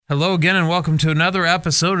Hello again and welcome to another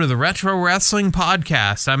episode of the Retro Wrestling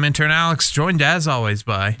Podcast. I'm intern Alex, joined as always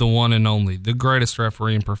by the one and only, the greatest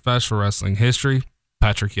referee in professional wrestling history,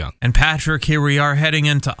 Patrick Young. And Patrick, here we are heading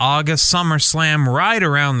into August, SummerSlam right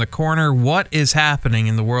around the corner. What is happening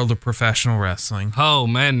in the world of professional wrestling? Oh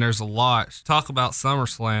man, there's a lot. Talk about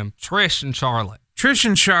SummerSlam. Trish and Charlotte,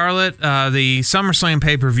 the SummerSlam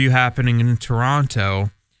pay-per-view happening in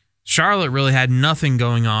Toronto. Charlotte really had nothing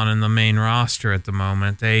going on in the main roster at the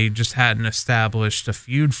moment. They just hadn't established a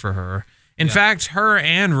feud for her. In fact, her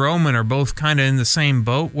and Roman are both kind of in the same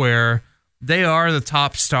boat where they are the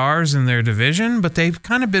top stars in their division, but they've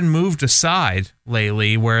kind of been moved aside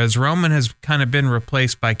lately, whereas Roman has kind of been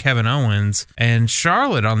replaced by Kevin Owens, and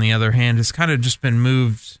Charlotte, on the other hand, has kind of just been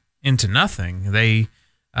moved into nothing. They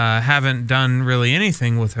haven't done really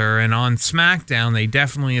anything with her, and on SmackDown, they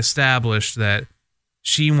definitely established that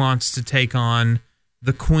she wants to take on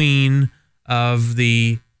the queen of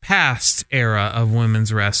the past era of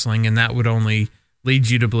women's wrestling, and that would only lead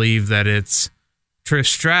you to believe that it's Trish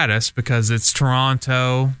Stratus because it's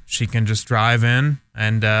Toronto. She can just drive in,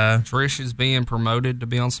 and Trish is being promoted to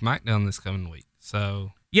be on SmackDown this coming week.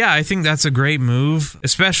 So yeah, I think that's a great move,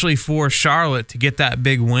 especially for Charlotte to get that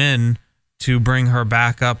big win to bring her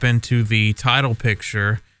back up into the title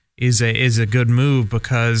picture. Is a good move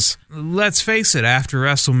because, let's face it, after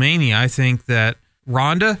WrestleMania, I think that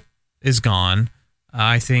Ronda is gone.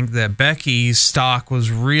 I think that Becky's stock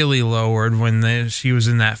was really lowered when she was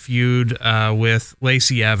in that feud with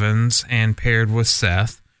Lacey Evans and paired with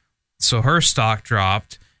Seth. So her stock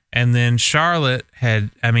dropped. And then Charlotte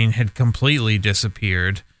had completely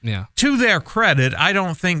disappeared. Yeah. To their credit, I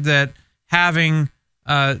don't think that having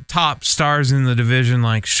top stars in the division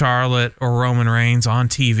like Charlotte or Roman Reigns on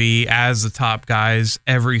TV as the top guys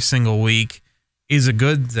every single week is a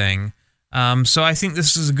good thing. So I think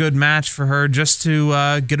this is a good match for her just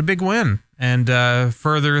to get a big win and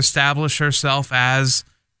further establish herself as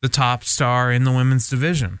the top star in the women's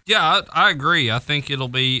division. Yeah, I agree. I think it'll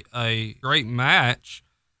be a great match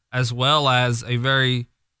as well as a very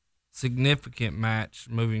significant match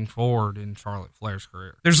moving forward in Charlotte Flair's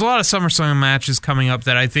career. There's a lot of SummerSlam matches coming up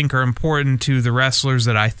that I think are important to the wrestlers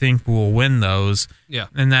that I think will win those. Yeah.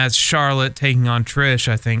 And that's Charlotte taking on Trish.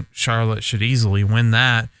 I think Charlotte should easily win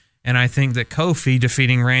that. And I think that Kofi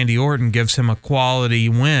defeating Randy Orton gives him a quality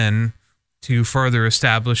win to further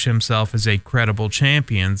establish himself as a credible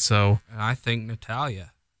champion. So, and I think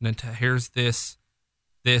Natalya. Here's this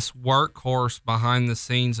workhorse behind the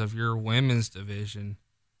scenes of your women's division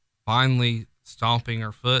finally stomping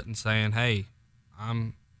her foot and saying, "Hey,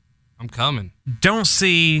 I'm coming." Don't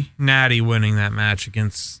see Natty winning that match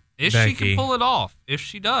against if Becky. She can pull it off. If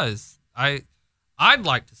she does, I'd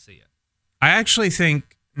like to see it. I actually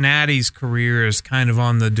think Natty's career is kind of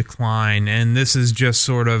on the decline, and this is just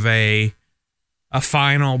sort of a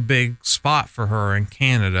final big spot for her in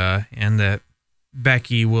Canada, and that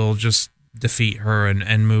Becky will just defeat her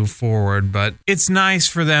and move forward. But it's nice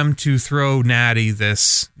for them to throw Natty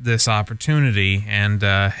this opportunity and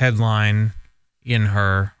headline in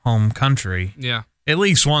her home country. Yeah. At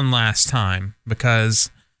least one last time, because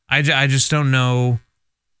I just don't know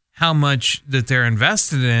how much that they're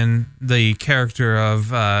invested in the character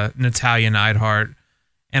of Natalya Neidhart.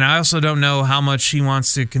 And I also don't know how much she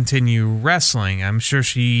wants to continue wrestling. I'm sure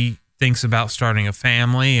she thinks about starting a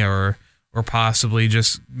family or possibly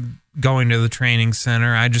just going to the training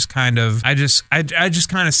center. I just kind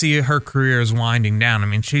of see her career as winding down. I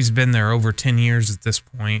mean, she's been there over 10 years at this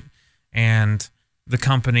point, and the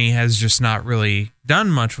company has just not really done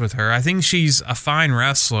much with her. I think she's a fine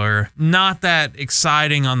wrestler, not that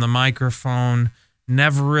exciting on the microphone,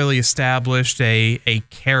 never really established a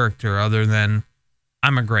character other than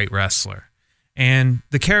I'm a great wrestler. And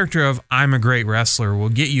the character of I'm a great wrestler will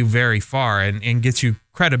get you very far and gets you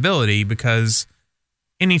credibility, because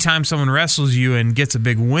anytime someone wrestles you and gets a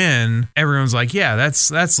big win, everyone's like, yeah,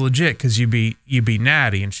 that's legit because you beat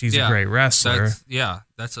Natty and she's a great wrestler.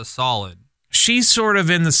 That's a solid. She's sort of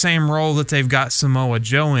in the same role that they've got Samoa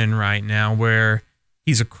Joe in right now, where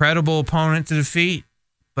he's a credible opponent to defeat,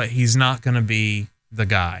 but he's not going to be the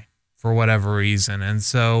guy for whatever reason. And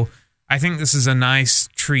so I think this is a nice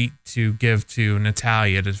treat to give to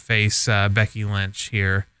Natalya to face Becky Lynch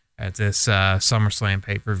here at this SummerSlam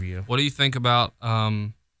pay-per-view. What do you think about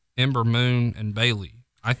Ember Moon and Bayley?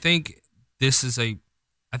 I think this is a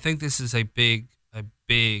big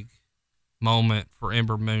moment for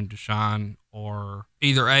Ember Moon to shine, or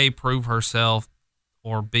either A, prove herself,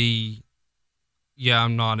 or B,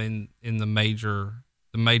 I'm not in the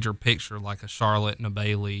major picture like a Charlotte and a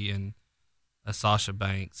Bayley, and a Sasha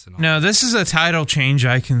Banks. And all. No, this is a title change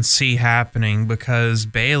I can see happening because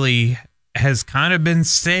Bayley has kind of been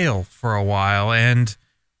stale for a while, and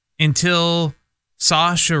until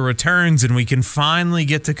Sasha returns and we can finally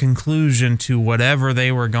get the conclusion to whatever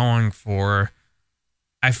they were going for,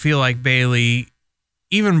 I feel like Bayley,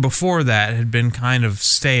 even before that, had been kind of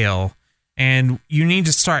stale. And you need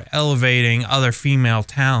to start elevating other female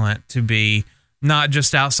talent to be not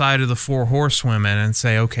just outside of the 4 horsewomen and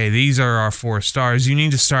say, okay, these are our 4 stars. You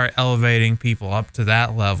need to start elevating people up to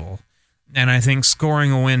that level. And I think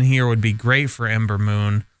scoring a win here would be great for Ember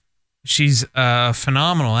Moon. She's a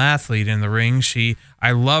phenomenal athlete in the ring.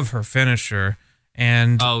 I love her finisher.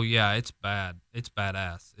 And oh, yeah, it's bad. It's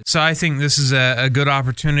badass. So I think this is a good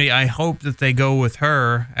opportunity. I hope that they go with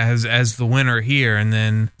her as the winner here. And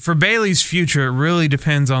then for Bayley's future, it really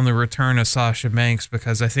depends on the return of Sasha Banks,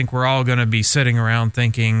 because I think we're all going to be sitting around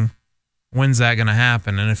thinking, when's that going to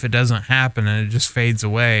happen? And if it doesn't happen and it just fades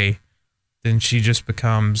away, then she just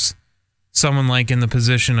becomes someone like in the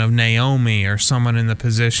position of Naomi or someone in the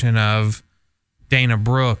position of Dana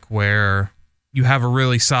Brooke, where you have a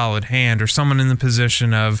really solid hand, or someone in the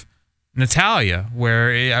position of Natalya, where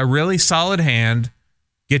a really solid hand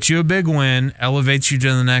gets you a big win, elevates you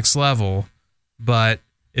to the next level, but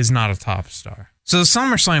is not a top star. So the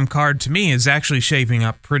SummerSlam card to me is actually shaping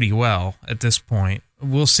up pretty well at this point.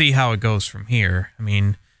 We'll see how it goes from here. I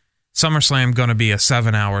mean, SummerSlam going to be a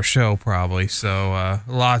 7-hour show probably, so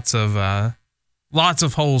lots of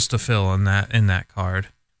holes to fill in that card.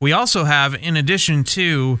 We also have, in addition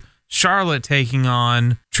to Charlotte taking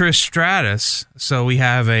on Trish Stratus, so we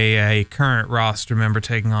have a current roster member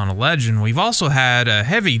taking on a legend. We've also had a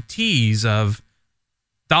heavy tease of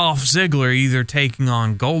Dolph Ziggler either taking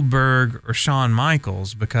on Goldberg or Shawn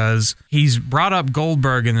Michaels, because he's brought up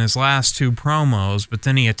Goldberg in his last 2 promos, but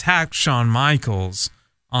then he attacked Shawn Michaels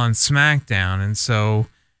on SmackDown, and so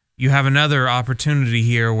you have another opportunity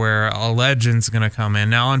here where a legend's going to come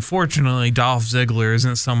in. Now, unfortunately, Dolph Ziggler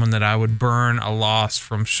isn't someone that I would burn a loss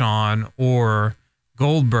from Shawn or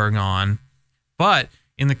Goldberg on, but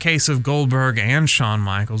in the case of Goldberg and Shawn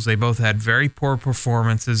Michaels, they both had very poor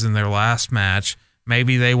performances in their last match.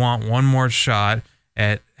 Maybe they want one more shot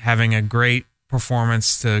at having a great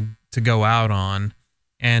performance to go out on,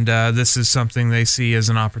 and this is something they see as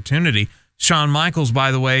an opportunity. Shawn Michaels,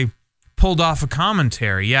 by the way, pulled off a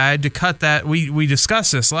commentary. Yeah, I had to cut that. We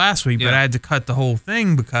discussed this last week, but I had to cut the whole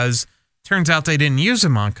thing because it turns out they didn't use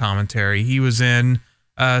him on commentary. He was in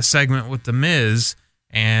a segment with The Miz,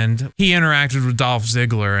 and he interacted with Dolph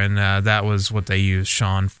Ziggler, and that was what they used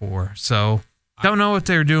Shawn for. So don't know what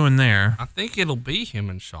they're doing there. I think it'll be him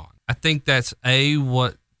and Shawn. I think that's A,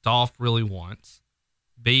 what Dolph really wants.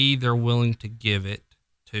 B, they're willing to give it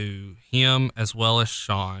to him as well as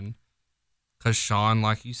Shawn. Because Shawn,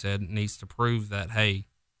 like you said, needs to prove that, hey,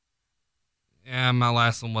 yeah, my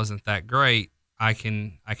last one wasn't that great. I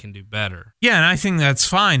can do better. Yeah, and I think that's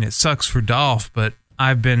fine. It sucks for Dolph, but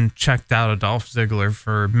I've been checked out of Dolph Ziggler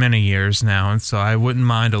for many years now, and so I wouldn't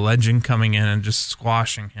mind a legend coming in and just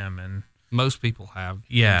squashing him. And most people have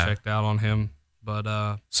been checked out on him. But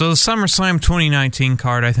so the SummerSlam 2019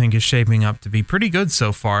 card, I think, is shaping up to be pretty good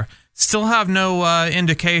so far. Still have no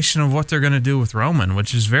indication of what they're going to do with Roman,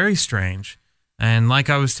 which is very strange. And like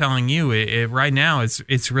I was telling you, right now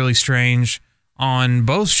it's really strange on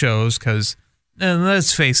both shows because,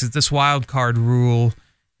 let's face it, this wild card rule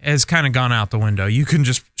has kind of gone out the window. You can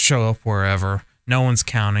just show up wherever. No one's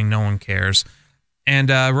counting. No one cares. And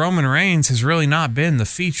Roman Reigns has really not been the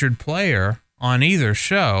featured player on either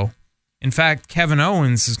show. In fact, Kevin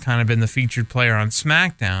Owens has kind of been the featured player on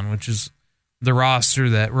SmackDown, which is the roster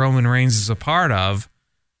that Roman Reigns is a part of.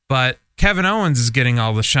 But Kevin Owens is getting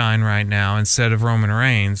all the shine right now instead of Roman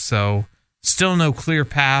Reigns. So still no clear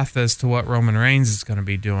path as to what Roman Reigns is going to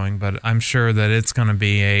be doing, but I'm sure that it's going to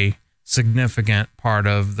be a significant part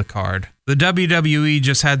of the card. The WWE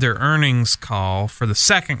just had their earnings call for the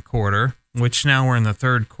second quarter, which now we're in the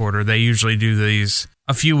third quarter. They usually do these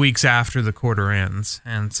a few weeks after the quarter ends,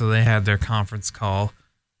 and so they had their conference call.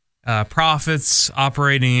 Profits,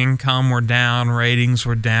 operating income were down, ratings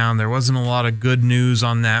were down. There wasn't a lot of good news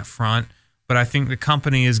on that front, but I think the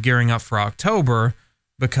company is gearing up for October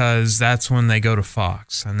because that's when they go to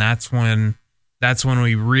Fox, and that's when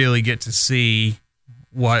we really get to see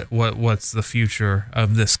what's the future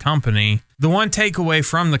of this company. The one takeaway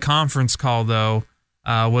from the conference call, though,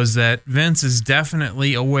 was that Vince is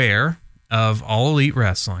definitely aware of All Elite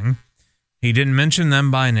Wrestling. He didn't mention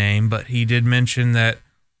them by name, but he did mention that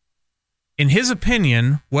in his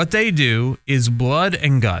opinion, what they do is blood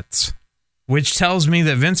and guts, which tells me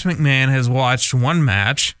that Vince McMahon has watched one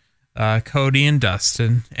match Cody and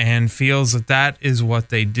Dustin, and feels that that is what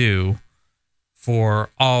they do for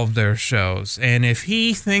all of their shows. And if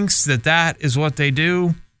he thinks that that is what they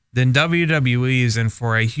do, then WWE is in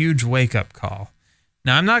for a huge wake-up call.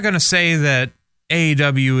 Now, I'm not going to say that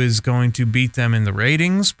AEW is going to beat them in the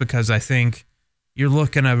ratings, because I think you're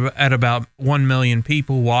looking at about 1 million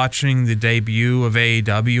people watching the debut of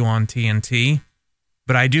AEW on TNT.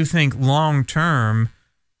 But I do think long-term,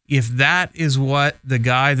 if that is what the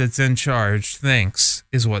guy that's in charge thinks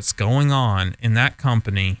is what's going on in that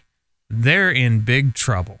company, they're in big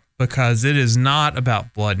trouble, because it is not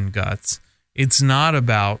about blood and guts. It's not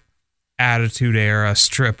about Attitude Era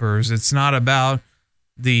strippers. It's not about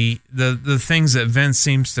the things that Vince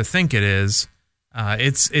seems to think it is.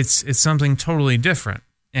 It's something totally different.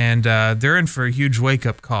 And they're in for a huge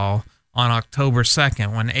wake-up call on October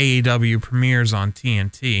 2nd when AEW premieres on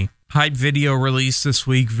TNT. Hype video released this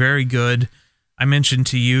week, very good. I mentioned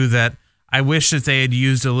to you that I wish that they had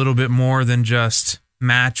used a little bit more than just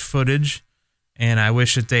match footage, and I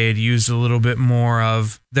wish that they had used a little bit more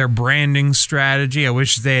of their branding strategy. I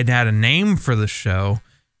wish they had had a name for the show.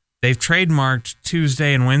 They've trademarked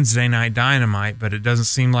Tuesday and Wednesday Night Dynamite, but it doesn't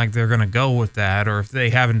seem like they're going to go with that, or if they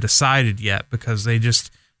haven't decided yet, because they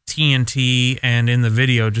just TNT, and in the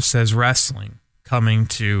video just says wrestling coming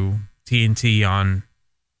to TNT on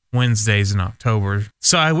Wednesdays in October.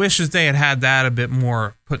 So I wish that they had had that a bit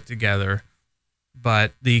more put together.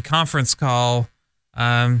 But the conference call,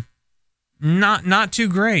 not too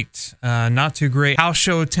great. Not too great. House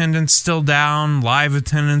show attendance still down. Live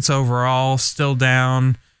attendance overall still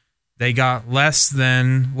down. They got less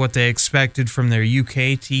than what they expected from their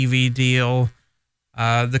UK TV deal.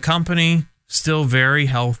 The company still very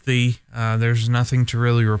healthy. There's nothing to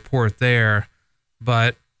really report there,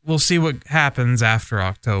 but we'll see what happens after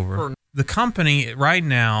October. The company right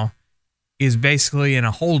now is basically in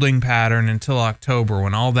a holding pattern until October,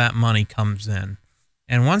 when all that money comes in.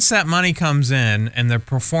 And once that money comes in and the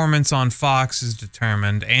performance on Fox is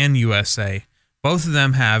determined, and USA, both of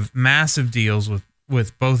them have massive deals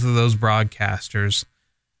with both of those broadcasters,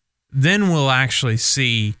 then we'll actually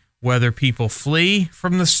see whether people flee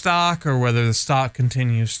from the stock or whether the stock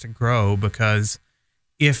continues to grow. Because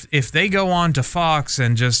if they go on to Fox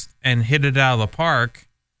and hit it out of the park,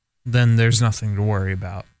 then there's nothing to worry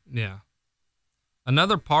about. Yeah.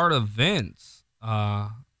 Another part of Vince,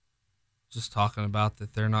 just talking about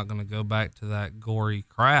that they're not going to go back to that gory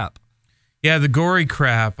crap. Yeah, the gory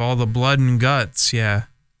crap, all the blood and guts, yeah.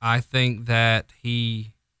 I think that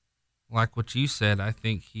he, like what you said, I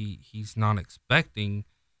think he's not expecting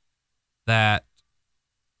that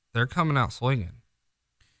they're coming out swinging.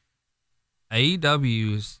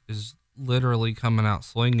 AEW is literally coming out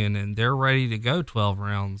swinging, and they're ready to go 12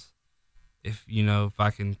 rounds. If I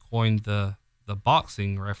can coin the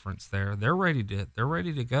boxing reference there, they're ready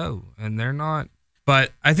to go, and they're not.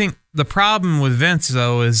 But I think the problem with Vince,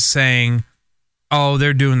 though, is saying, oh,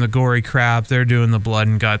 they're doing the gory crap, they're doing the blood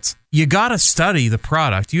and guts. You got to study the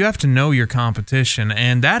product. You have to know your competition,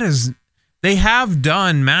 and they have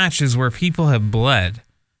done matches where people have bled,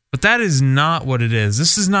 but that is not what it is.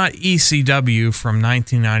 This is not ECW from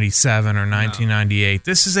 1997 or 1998. No.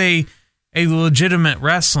 This is a legitimate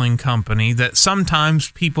wrestling company that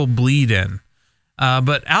sometimes people bleed in.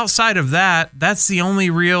 But outside of that, that's the only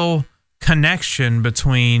real connection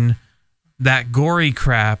between that gory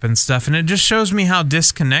crap and stuff. And it just shows me how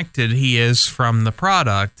disconnected he is from the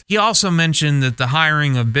product. He also mentioned that the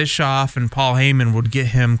hiring of Bischoff and Paul Heyman would get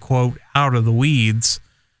him, quote, out of the weeds.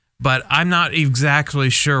 But I'm not exactly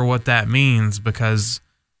sure what that means, because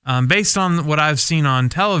based on what I've seen on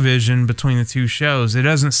television between the two shows, it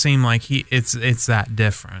doesn't seem like it's that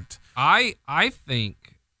different. I think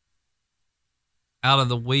out of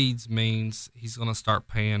the weeds means he's going to start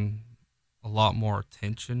paying a lot more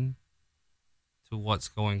attention to what's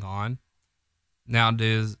going on. Now,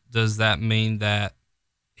 does that mean that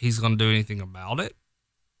he's going to do anything about it?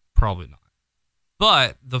 Probably not.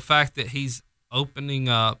 But the fact that he's opening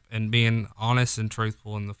up and being honest and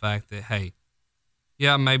truthful in the fact that, hey,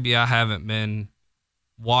 yeah, maybe I haven't been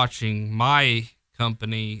watching my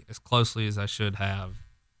company as closely as I should have.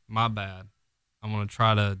 My bad. I'm going to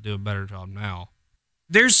try to do a better job now.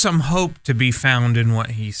 There's some hope to be found in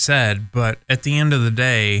what he said, but at the end of the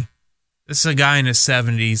day, this is a guy in his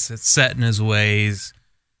 70s that's set in his ways,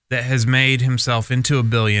 that has made himself into a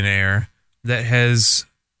billionaire, that has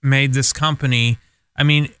made this company. I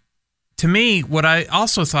mean, to me, what I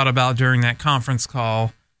also thought about during that conference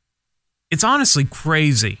call, it's honestly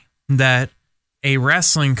crazy that a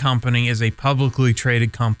wrestling company is a publicly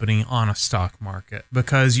traded company on a stock market,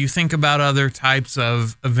 because you think about other types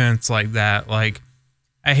of events like that, like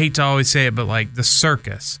I hate to always say it, but like the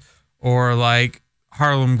circus or like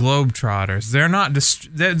Harlem Globetrotters,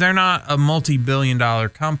 they're not a multi-billion-dollar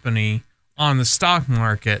company on the stock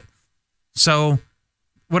market. So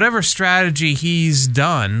whatever strategy he's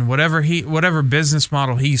done, whatever business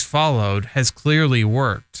model he's followed has clearly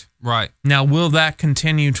worked. Right. Now, will that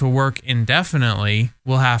continue to work indefinitely?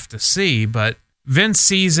 We'll have to see, but Vince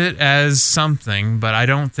sees it as something, but I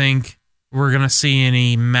don't think we're going to see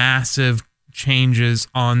any massive changes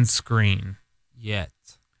on screen. Yet.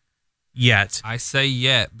 I say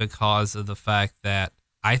yet because of the fact that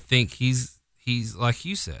I think he's like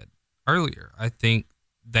you said earlier, I think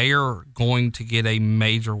they are going to get a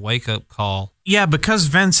major wake-up call. Yeah, because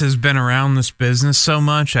Vince has been around this business so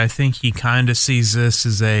much, I think he kind of sees this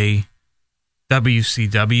as a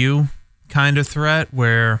WCW kind of threat,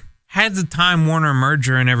 where had the Time Warner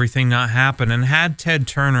merger and everything not happened, and had Ted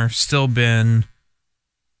Turner still been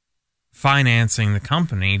financing the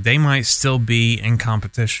company, they might still be in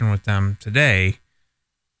competition with them today.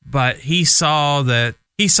 But he saw the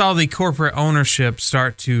corporate ownership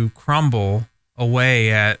start to crumble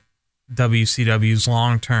away at WCW's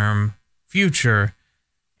long-term future.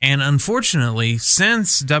 And unfortunately,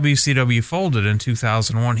 since WCW folded in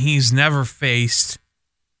 2001, he's never faced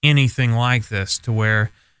anything like this, to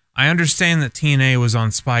where I understand that TNA was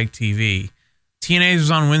on Spike TV. TNA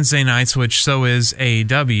was on Wednesday nights, which so is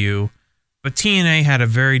AEW, but TNA had a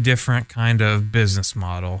very different kind of business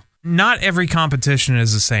model. Not every competition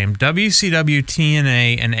is the same. WCW,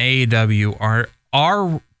 TNA, and AEW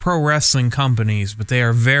are pro wrestling companies, but they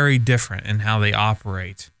are very different in how they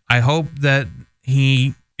operate. I hope that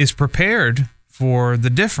he is prepared for the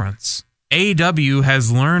difference. AEW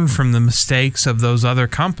has learned from the mistakes of those other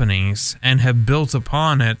companies and have built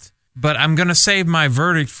upon it, but I'm going to save my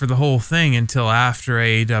verdict for the whole thing until after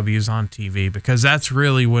AEW's on TV, because that's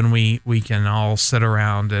really when we can all sit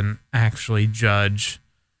around and actually judge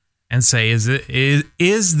and say,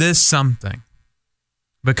 is this something?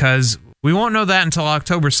 Because we won't know that until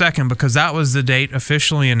October 2nd, because that was the date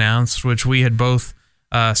officially announced, which we had both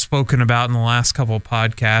spoken about in the last couple of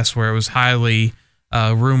podcasts, where it was highly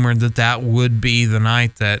rumored that would be the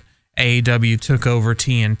night that AEW took over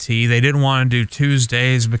TNT. They didn't want to do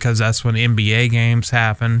Tuesdays because that's when NBA games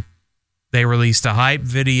happen. They released a hype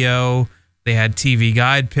video. They had TV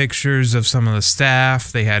guide pictures of some of the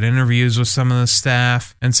staff. They had interviews with some of the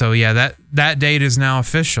staff. And so, yeah, that date is now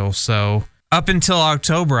official. So up until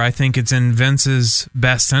October, I think it's in Vince's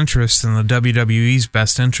best interest and the WWE's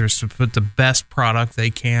best interest to put the best product they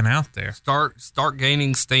can out there. Start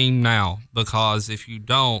gaining steam now, because if you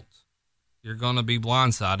don't, you're going to be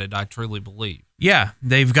blindsided, I truly believe. Yeah,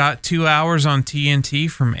 they've got 2 hours on TNT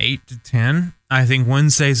from 8 to 10. I think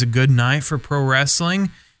Wednesday's a good night for pro wrestling,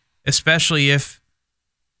 especially if,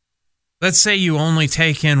 let's say you only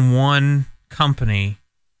take in one company.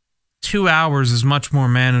 2 hours is much more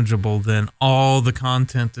manageable than all the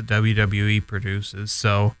content that WWE produces.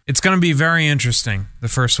 So it's going to be very interesting the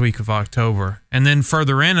first week of October. And then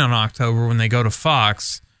further in October, when they go to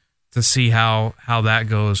Fox, to see how that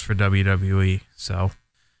goes for WWE. So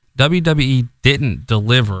WWE didn't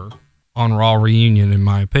deliver on Raw Reunion, in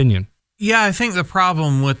my opinion. Yeah, I think the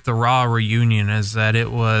problem with the Raw Reunion is that it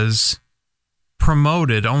was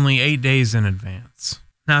promoted only 8 days in advance.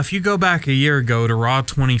 Now, if you go back a year ago to Raw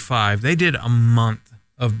 25, they did a month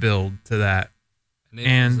of build to that.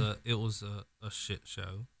 And it was a shit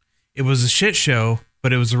show. It was a shit show,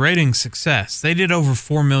 but it was a rating success. They did over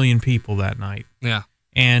 4 million people that night. Yeah.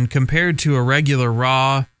 And compared to a regular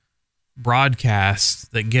Raw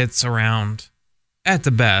broadcast that gets around, at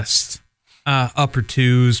the best, upper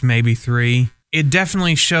twos, maybe 3, it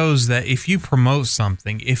definitely shows that if you promote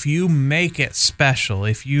something, if you make it special,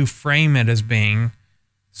 if you frame it as being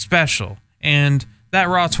special. And that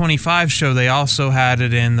Raw 25 show, they also had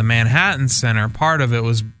it in the Manhattan Center. Part of it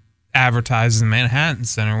was advertised in the Manhattan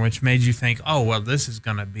Center, which made you think, oh, well, this is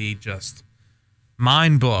going to be just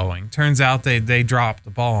mind-blowing. Turns out they dropped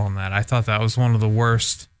the ball on that. I thought that was one of the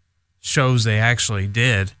worst shows they actually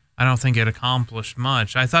did. I don't think it accomplished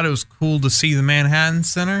much. I thought it was cool to see the Manhattan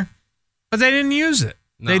Center, but they didn't use it.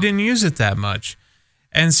 No. They didn't use it that much.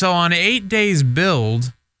 And so on 8 days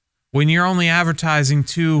build, when you're only advertising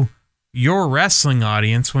to your wrestling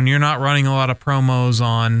audience, when you're not running a lot of promos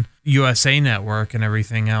on USA Network and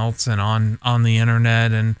everything else and on the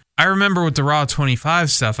internet. And I remember with the Raw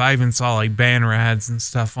 25 stuff, I even saw like banner ads and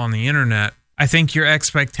stuff on the internet. I think your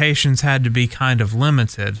expectations had to be kind of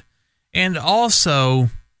limited. And also,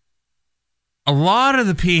 a lot of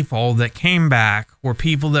the people that came back were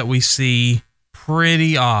people that we see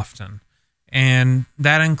pretty often. And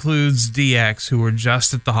that includes DX, who were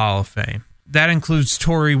just at the Hall of Fame. that includes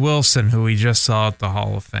Torrie Wilson, who we just saw at the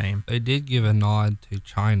Hall of Fame. They did give a nod to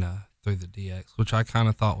China through the DX, which I kind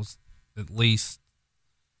of thought was at least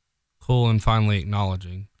cool and finally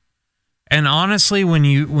acknowledging. And honestly, when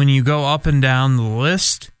you go up and down the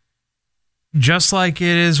list, just like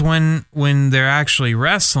it is when they're actually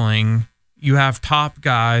wrestling, you have top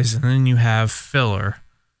guys and then you have filler.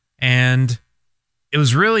 And it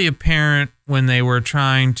was really apparent when they were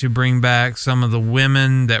trying to bring back some of the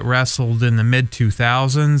women that wrestled in the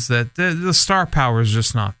mid-2000s that the star power is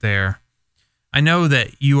just not there. I know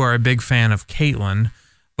that you are a big fan of Caitlyn,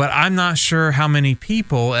 but I'm not sure how many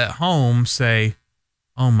people at home say,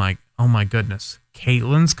 oh my goodness,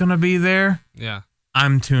 Caitlyn's going to be there? Yeah.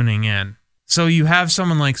 I'm tuning in. So you have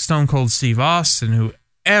someone like Stone Cold Steve Austin, who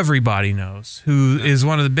everybody knows, who is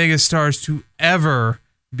one of the biggest stars to ever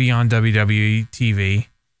be on WWE TV.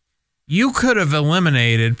 You could have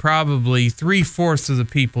eliminated probably 3/4 of the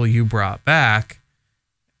people you brought back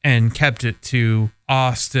and kept it to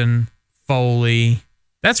Austin, Foley.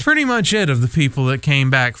 That's pretty much it of the people that came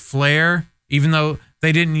back. Flair, even though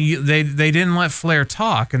they didn't let Flair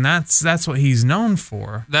talk, and that's what he's known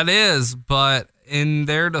for. That is, but in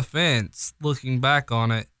their defense, looking back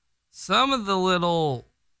on it, some of the little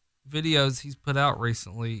videos he's put out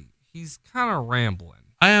recently, he's kind of rambling.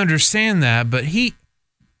 I understand that, but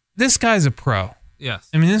this guy's a pro. Yes.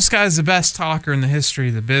 I mean, this guy's the best talker in the history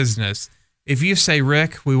of the business. If you say,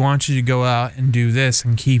 Rick, we want you to go out and do this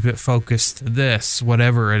and keep it focused to this,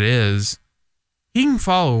 whatever it is, he can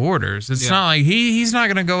follow orders. It's not like he's not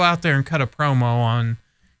going to go out there and cut a promo on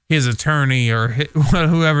his attorney or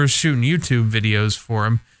whoever's shooting YouTube videos for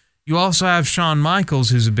him. You also have Shawn Michaels,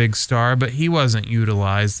 who's a big star, but he wasn't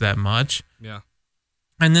utilized that much. Yeah.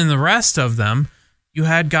 And then the rest of them, you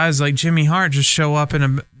had guys like Jimmy Hart just show up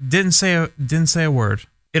and didn't say a word.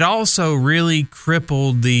 It also really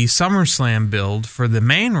crippled the SummerSlam build for the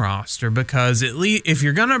main roster because at least if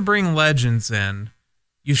you're going to bring legends in,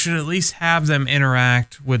 you should at least have them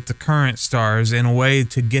interact with the current stars in a way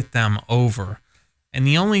to get them over. And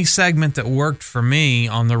the only segment that worked for me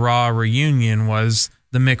on the Raw reunion was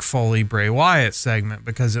the Mick Foley Bray Wyatt segment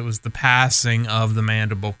because it was the passing of the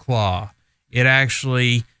mandible claw. It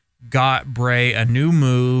actually got Bray a new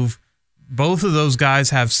move. Both of those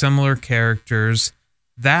guys have similar characters.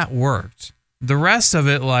 That worked. The rest of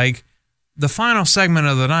it, like the final segment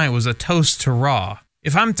of the night, was a toast to Raw.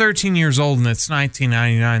 If I'm 13 years old and it's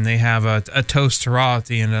 1999, they have a toast to Raw at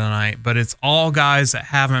the end of the night, but it's all guys that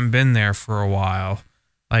haven't been there for a while.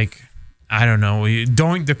 Like, I don't know,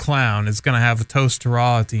 Doink the Clown is going to have a toast to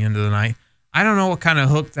Raw at the end of the night. I don't know what kind of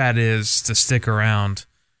hook that is to stick around.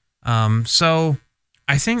 So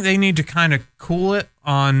I think they need to kind of cool it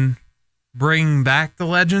on bringing back the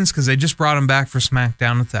legends because they just brought them back for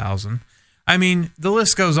SmackDown 1000. I mean, the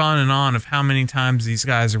list goes on and on of how many times these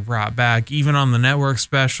guys are brought back, even on the network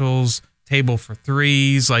specials, Table for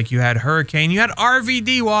Threes, like you had Hurricane. You had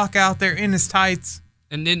RVD walk out there in his tights.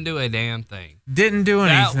 And didn't do a damn thing. Didn't do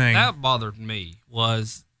anything. That bothered me,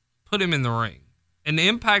 was put him in the ring. And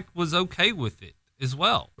Impact was okay with it as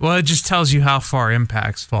well. Well, it just tells you how far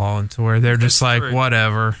Impact's fallen to where they're just like,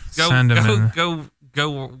 whatever, send him in.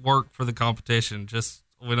 Go work for the competition. Just,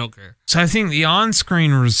 we don't care. So I think the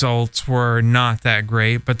on-screen results were not that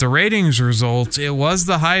great, but the ratings results, it was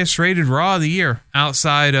the highest rated Raw of the year.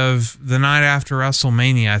 Outside of the night after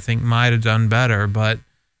WrestleMania, I think might have done better, but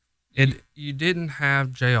you didn't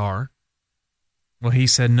have JR. Well, he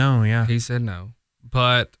said no, yeah. He said no.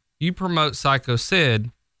 But you promote Psycho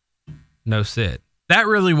Sid, no Sid. That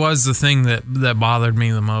really was the thing that bothered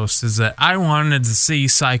me the most, is that I wanted to see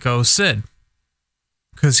Psycho Sid.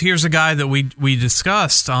 Because here's a guy that we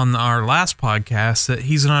discussed on our last podcast that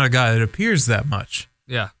he's not a guy that appears that much.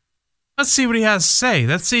 Yeah. Let's see what he has to say.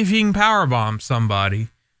 Let's see if he can powerbomb somebody.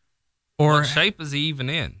 Or what shape is he even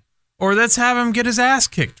in? Or let's have him get his ass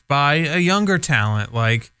kicked by a younger talent.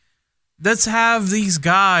 Like, let's have these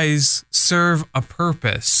guys serve a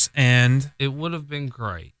purpose. And it would have been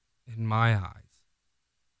great in my eyes.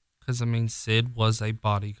 Because, I mean, Sid was a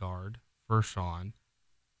bodyguard for Shawn.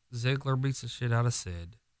 Ziggler beats the shit out of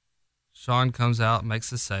Sid. Shawn comes out,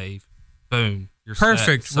 makes a save. Boom. You're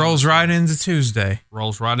perfect. Set. Rolls right into Tuesday.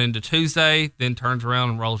 Rolls right into Tuesday, then turns around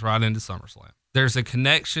and rolls right into SummerSlam. There's a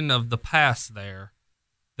connection of the past there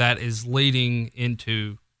that is leading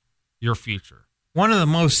into your future. One of the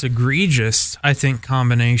most egregious, I think,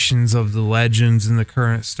 combinations of the legends and the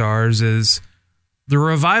current stars is the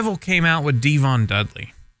Revival came out with Devon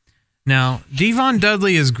Dudley. Now, Devon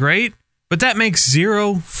Dudley is great, but that makes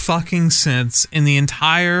zero fucking sense in the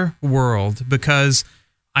entire world because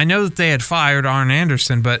I know that they had fired Arn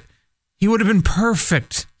Anderson, but he would have been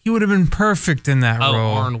perfect he would have been perfect in that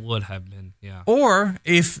role. Arn would have been, yeah. Or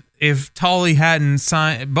if Tully hadn't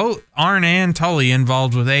signed, both Arn and Tully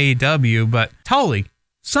involved with AEW, but Tully,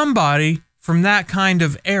 somebody from that kind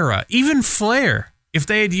of era, even Flair, if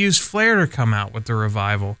they had used Flair to come out with the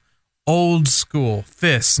revival, old school,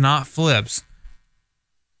 fists, not flips,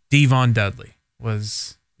 Devon Dudley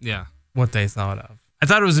was what they thought of. I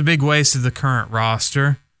thought it was a big waste of the current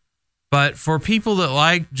roster, but for people that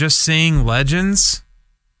like just seeing legends,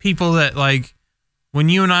 people that like, when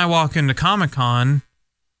you and I walk into Comic-Con,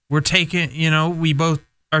 we're taking, we both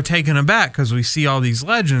are taken aback because we see all these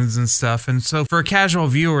legends and stuff. And so for a casual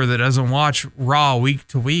viewer that doesn't watch Raw week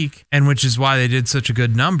to week, and which is why they did such a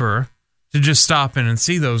good number, to just stop in and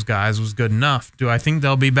see those guys was good enough. Do I think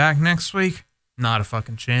they'll be back next week? Not a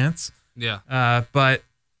fucking chance. Yeah. But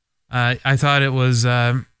I thought it was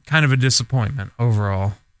kind of a disappointment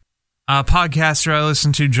overall. A podcaster I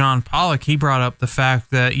listened to, John Pollock, he brought up the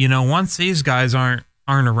fact that, once these guys aren't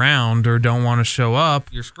around or don't want to show up,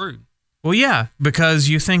 you're screwed. Well, yeah, because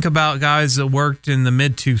you think about guys that worked in the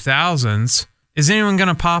mid-2000s. Is anyone going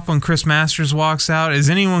to pop when Chris Masters walks out? Is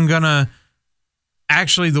anyone going to...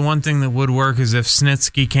 Actually, the one thing that would work is if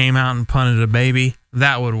Snitsky came out and punted a baby.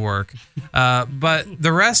 That would work. But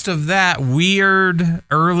the rest of that weird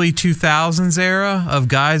early 2000s era of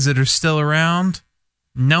guys that are still around,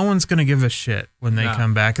 no one's going to give a shit when they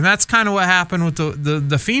come back. And that's kind of what happened with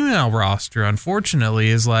the female roster, unfortunately,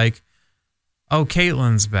 is like, oh,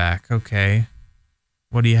 Caitlin's back. Okay.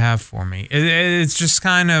 What do you have for me? It's just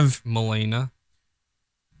kind of... Melina,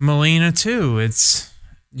 too. It's...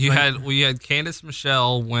 We had Candice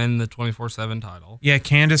Michelle win the 24/7 title. Yeah,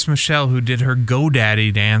 Candice Michelle, who did her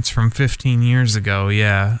GoDaddy dance from 15 years ago.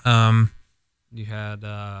 Yeah. You had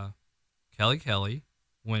Kelly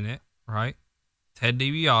win it, right? Ted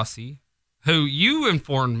DiBiase, who you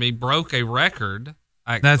informed me broke a record.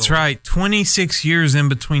 Actually. That's right. 26 years in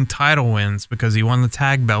between title wins because he won the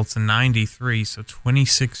tag belts in 93. So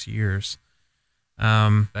 26 years.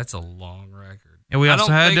 That's a long record. And we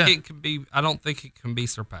also I don't think it can be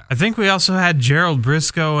surpassed. I think we also had Gerald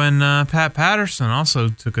Briscoe and Pat Patterson also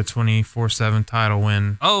took a 24/7 title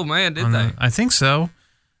win. Oh man, did they? I think so.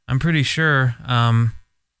 I'm pretty sure.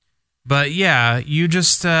 But yeah, you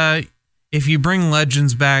just if you bring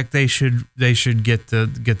legends back, they should get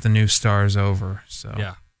the new stars over. So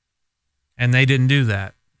yeah, and they didn't do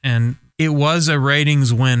that, and it was a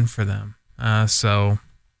ratings win for them. But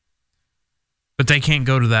they can't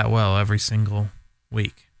go to that well every single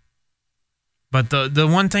week. But the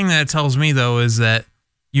one thing that it tells me, though, is that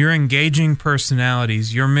you're engaging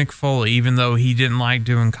personalities. You're Mick Foley, even though he didn't like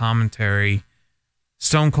doing commentary.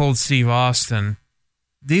 Stone Cold Steve Austin.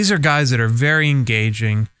 These are guys that are very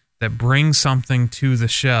engaging, that bring something to the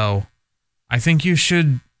show. I think you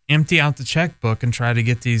should empty out the checkbook and try to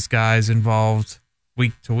get these guys involved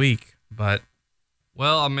week to week. But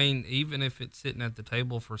well, I mean, even if it's sitting at the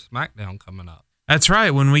table for SmackDown coming up. That's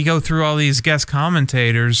right. When we go through all these guest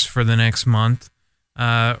commentators for the next month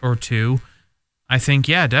or two, I think,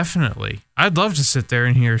 yeah, definitely. I'd love to sit there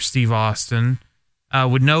and hear Steve Austin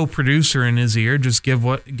with no producer in his ear, just give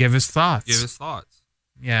his thoughts. Give his thoughts.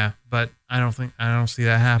 Yeah, but I don't see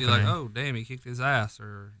that happening. Be like, oh, damn, he kicked his ass,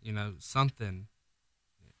 or something.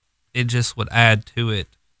 It just would add to it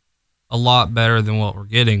a lot better than what we're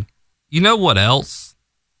getting. You know what else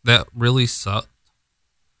that really sucked?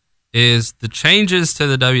 Is the changes to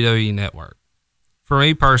the WWE Network. For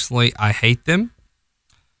me personally, I hate them.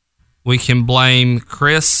 We can blame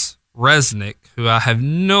Chris Resnick, who I have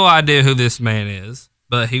no idea who this man is,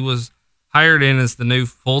 but he was hired in as the new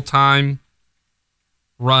full-time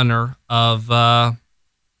runner of,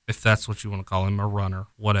 if that's what you want to call him, a runner,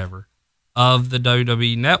 whatever, of the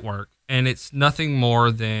WWE Network. And it's nothing more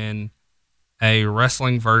than a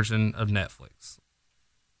wrestling version of Netflix.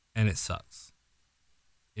 And it sucks.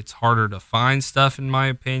 It's harder to find stuff, in my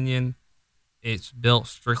opinion. It's built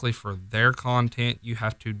strictly for their content. You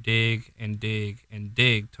have to dig and dig and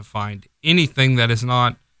dig to find anything that is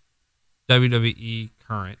not WWE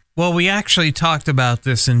current. Well, we actually talked about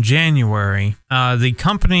this in January. The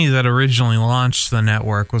company that originally launched the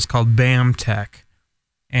network was called BAMTech,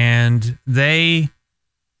 and they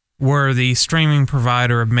were the streaming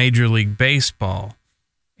provider of Major League Baseball,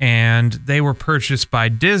 and they were purchased by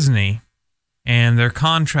Disney, and their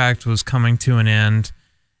contract was coming to an end,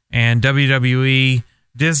 and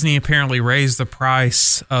Disney apparently raised the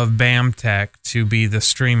price of BAMTech to be the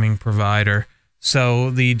streaming provider.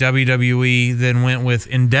 So the WWE then went with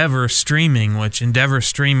Endeavor Streaming, which Endeavor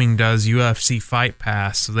Streaming does UFC Fight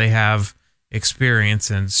Pass, so they have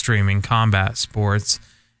experience in streaming combat sports.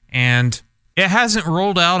 And it hasn't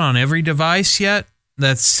rolled out on every device yet.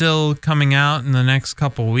 that's still coming out in the next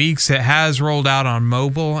couple weeks. It has rolled out on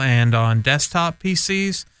mobile and on desktop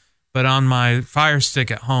PCs, but on my Fire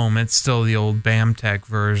Stick at home, it's still the old BAMTech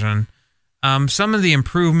version. Some of the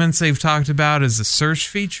improvements they've talked about is the search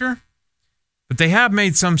feature, but they have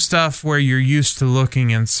made some stuff where you're used to looking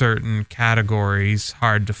in certain categories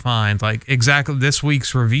hard to find. Like exactly this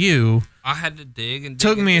week's review, I had to dig and dig.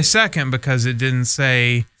 Took me a second because it didn't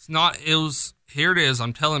say. Here it is.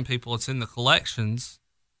 I'm telling people it's in the collections.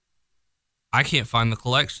 I can't find the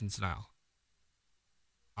collections now.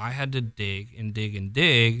 I had to dig and dig and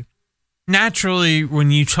dig. Naturally, when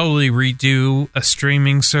you totally redo a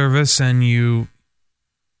streaming service and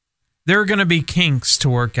there are going to be kinks to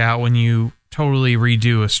work out when you totally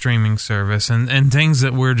redo a streaming service and things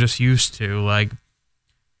that we're just used to. Like,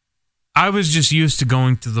 I was just used to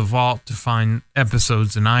going to the vault to find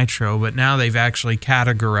episodes of Nitro, but now they've actually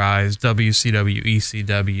categorized WCW,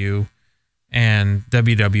 ECW, and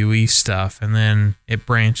WWE stuff, and then it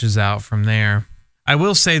branches out from there. I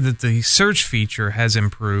will say that the search feature has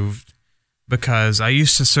improved because I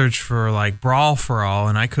used to search for like Brawl for All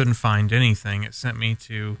and I couldn't find anything. It sent me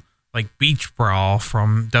to like Beach Brawl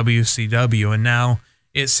from WCW, and now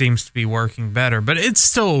it seems to be working better, but it's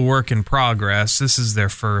still a work in progress. This is their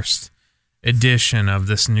first edition of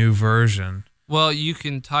this new version. Well, you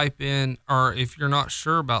can type in, or if you're not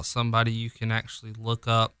sure about somebody, you can actually look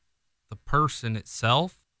up the person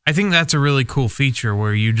itself. I think that's a really cool feature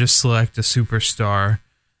where you just select a superstar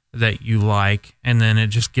that you like, and then it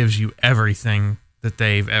just gives you everything that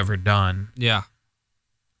they've ever done. Yeah.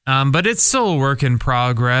 But it's still a work in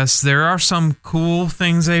progress. There are some cool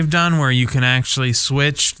things they've done where you can actually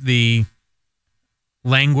switch the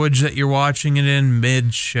language that you're watching it in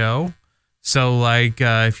mid-show. So, like,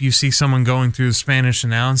 if you see someone going through the Spanish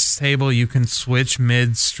announce table, you can switch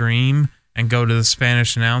midstream and go to the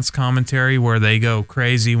Spanish announce commentary where they go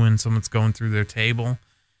crazy when someone's going through their table.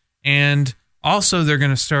 And also, they're going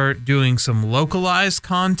to start doing some localized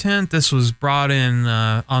content. This was brought in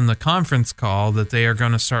on the conference call that they are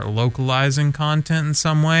going to start localizing content in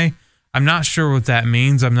some way. I'm not sure what that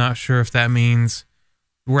means. I'm not sure if that means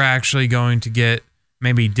we're actually going to get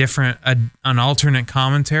maybe different, an alternate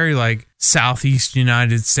commentary, like Southeast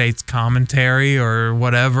United States commentary or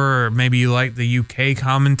whatever, or maybe you like the UK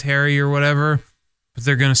commentary or whatever, but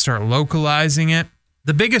they're going to start localizing it.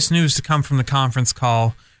 The biggest news to come from the conference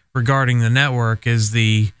call regarding the network is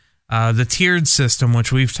the tiered system,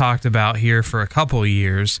 which we've talked about here for a couple of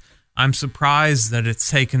years. I'm surprised that it's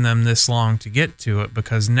taken them this long to get to it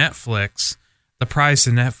because Netflix, the price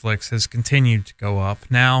of Netflix has continued to go up.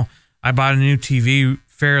 Now, I bought a new TV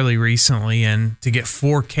fairly recently, and to get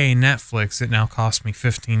 4K Netflix, it now costs me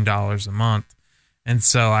 $15 a month. And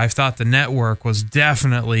so I thought the network was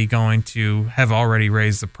definitely going to have already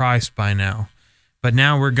raised the price by now. But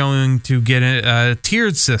now we're going to get a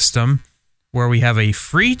tiered system where we have a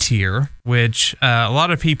free tier, which a lot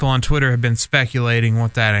of people on Twitter have been speculating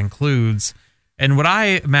what that includes. And what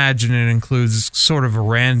I imagine it includes is sort of a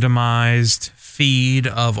randomized feed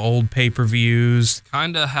of old pay-per-views.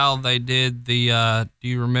 Kind of how they did the, do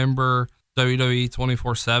you remember WWE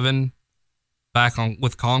 24/7 back on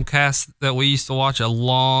with Comcast that we used to watch a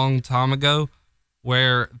long time ago,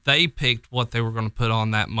 where they picked what they were going to put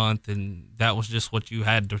on that month, and that was just what you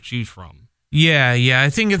had to choose from. Yeah, I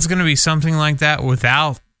think it's going to be something like that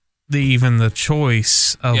without even the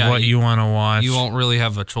choice of what you want to watch. You won't really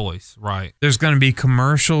have a choice, right? There's going to be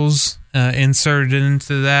commercials inserted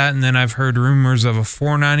into that, and then I've heard rumors of a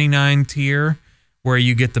 $4.99 tier where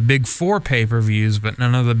you get the big four pay-per-views, but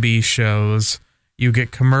none of the B shows. You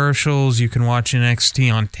get commercials, you can watch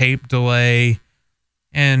NXT on tape delay,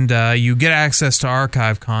 and you get access to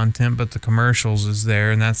archive content, but the commercials is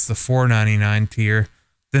there, and that's the $4.99 tier.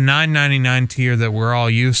 The $9.99 tier that we're all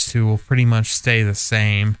used to will pretty much stay the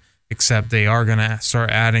same, except they are going to start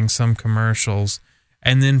adding some commercials.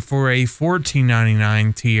 And then for a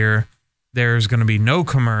 $14.99 tier, there's going to be no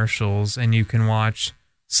commercials, and you can watch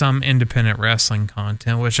some independent wrestling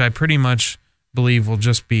content, which I pretty much believe will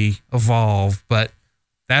just be Evolve, but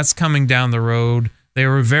that's coming down the road. They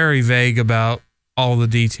were very vague about all the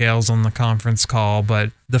details on the conference call,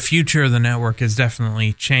 but the future of the network is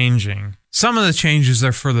definitely changing. Some of the changes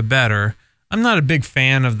are for the better. I'm not a big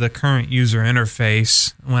fan of the current user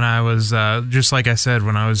interface. When I was, just like I said,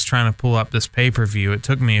 when I was trying to pull up this pay-per-view, it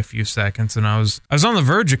took me a few seconds, and I was on the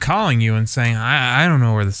verge of calling you and saying, I don't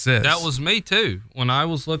know where this is. That was me too, when I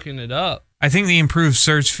was looking it up. I think the improved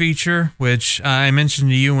search feature, which I mentioned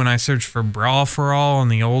to you when I searched for Brawl for All on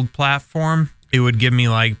the old platform, it would give me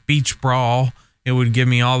like Beach Brawl. It would give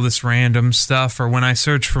me all this random stuff. Or when I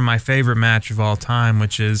search for my favorite match of all time,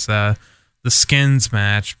 which is the the skins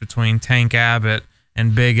match between Tank Abbott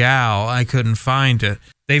and Big Al. I couldn't find it.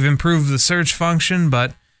 They've improved the search function,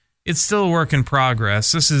 but it's still a work in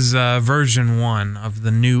progress. This is version 1 of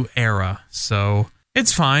the new era, so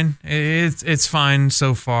it's fine. It's fine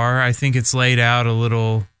so far. I think it's laid out a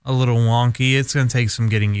little wonky. It's going to take some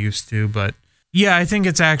getting used to, but yeah, I think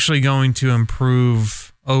it's actually going to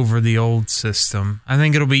improve over the old system. I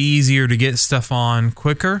think it'll be easier to get stuff on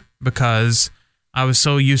quicker because I was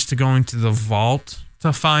so used to going to the vault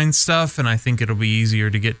to find stuff, and I think it'll be easier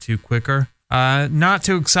to get to quicker. Not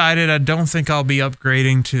too excited. I don't think I'll be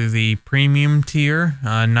upgrading to the premium tier.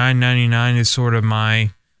 $9.99 is sort of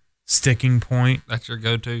my sticking point. That's your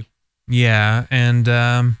go-to? Yeah, and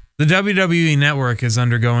the WWE Network is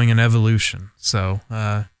undergoing an evolution, so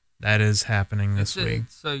that is happening this week.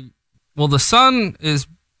 Well, the sun is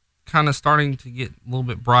kind of starting to get a little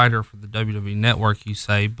bit brighter for the WWE Network, you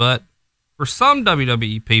say, but for some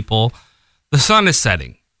WWE people, the sun is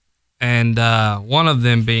setting. And one of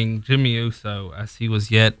them being Jimmy Uso, as he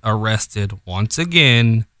was yet arrested once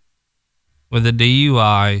again with a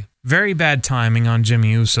DUI. Very bad timing on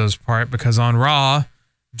Jimmy Uso's part, because on Raw,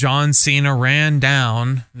 John Cena ran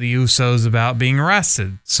down the Usos about being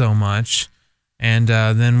arrested so much. And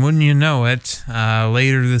then wouldn't you know it,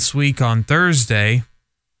 later this week on Thursday,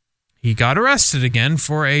 he got arrested again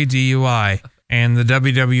for a DUI. And the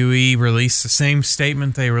WWE released the same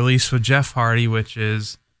statement they released with Jeff Hardy, which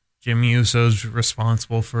is Jimmy Uso's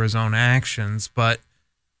responsible for his own actions. But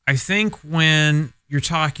I think when you're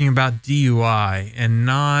talking about DUI and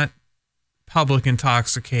not public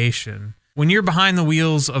intoxication, when you're behind the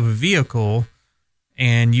wheels of a vehicle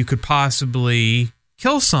and you could possibly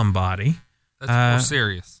kill somebody, that's more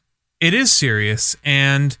serious. It is serious.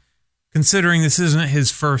 And considering this isn't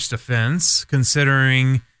his first offense,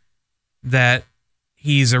 considering that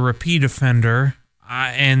he's a repeat offender,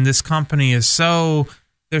 and this company is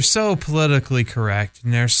they're so politically correct,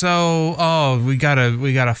 and they're so, we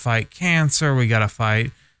gotta fight cancer, we gotta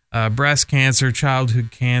fight breast cancer,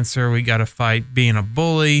 childhood cancer, we gotta fight being a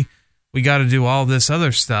bully, we gotta do all this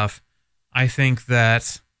other stuff. I think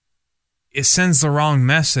that it sends the wrong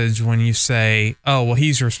message when you say, oh, well,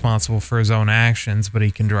 he's responsible for his own actions, but he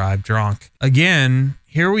can drive drunk. Again,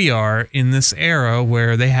 here we are in this era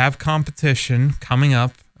where they have competition coming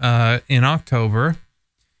up in October.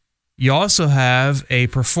 You also have a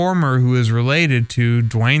performer who is related to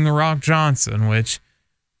Dwayne "The Rock" Johnson, which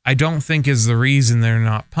I don't think is the reason they're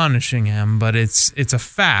not punishing him, but it's a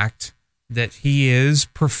fact that he is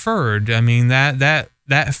preferred. I mean, that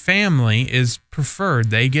family is preferred.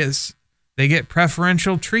 They get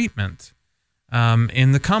preferential treatment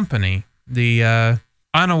in the company. The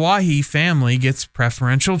Anoa'i family gets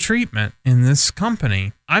preferential treatment in this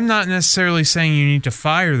company. I'm not necessarily saying you need to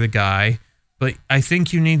fire the guy, but I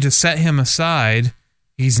think you need to set him aside.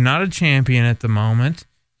 He's not a champion at the moment.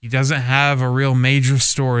 He doesn't have a real major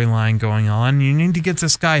storyline going on. You need to get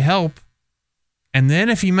this guy help. And then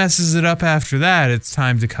if he messes it up after that, it's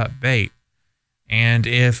time to cut bait. And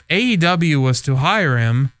if AEW was to hire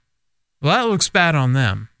him, well, that looks bad on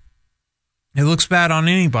them. It looks bad on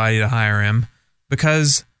anybody to hire him,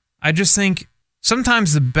 because I just think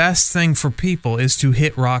sometimes the best thing for people is to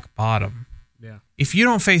hit rock bottom. Yeah. If you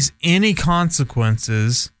don't face any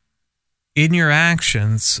consequences in your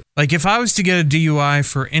actions, like if I was to get a DUI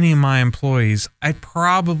for any of my employees, I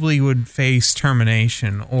probably would face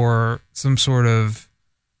termination or some sort of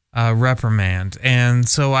reprimand. And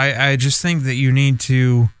so I just think that you need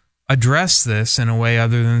to address this in a way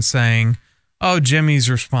other than saying, oh, Jimmy's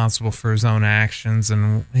responsible for his own actions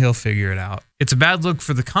and he'll figure it out. It's a bad look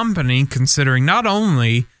for the company, considering not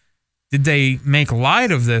only did they make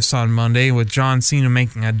light of this on Monday with John Cena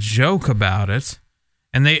making a joke about it,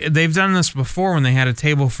 and they've done this before when they had a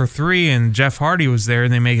table for three and Jeff Hardy was there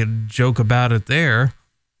and they make a joke about it there.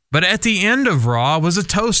 But at the end of Raw was a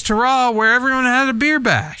toast to Raw where everyone had a beer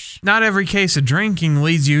bash. Not every case of drinking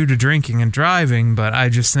leads you to drinking and driving, but I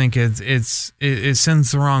just think it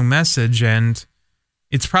sends the wrong message, and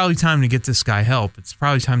it's probably time to get this guy help. It's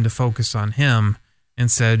probably time to focus on him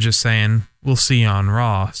instead of just saying, we'll see you on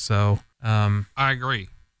Raw. So I agree.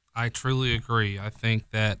 I truly agree. I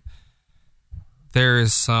think that there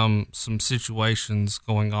is some situations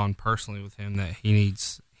going on personally with him that he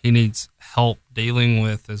needs help dealing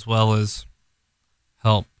with, as well as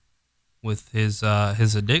help with his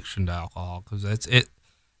addiction to alcohol, because that's it.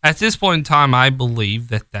 At this point in time, I believe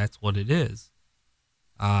that that's what it is.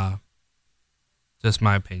 Just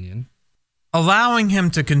my opinion. Allowing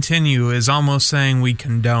him to continue is almost saying we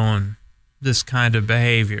condone this kind of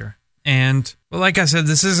behavior. And, well, like I said,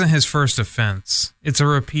 this isn't his first offense. It's a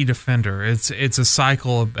repeat offender. It's a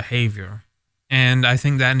cycle of behavior. And I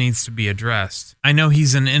think that needs to be addressed. I know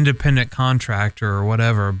he's an independent contractor or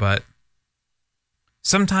whatever, but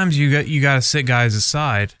sometimes you got to sit guys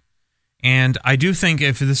aside. And I do think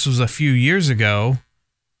if this was a few years ago,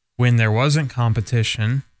 when there wasn't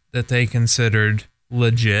competition that they considered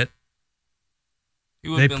legit, he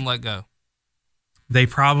would have been let go. They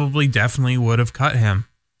probably definitely would have cut him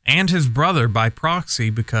and his brother by proxy,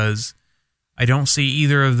 because I don't see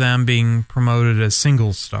either of them being promoted as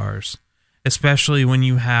single stars, especially when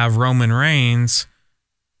you have Roman Reigns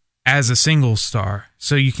as a single star.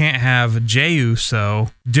 So you can't have Jey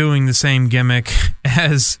Uso doing the same gimmick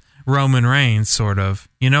as Roman Reigns, sort of.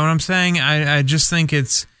 You know what I'm saying? I just think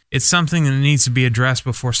it's something that needs to be addressed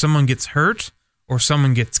before someone gets hurt or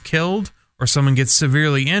someone gets killed or someone gets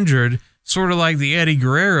severely injured, sort of like the Eddie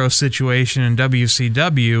Guerrero situation in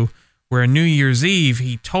WCW, where New Year's Eve,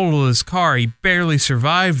 he totaled his car, he barely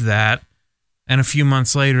survived that, and a few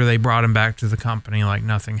months later they brought him back to the company like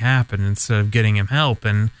nothing happened instead of getting him help.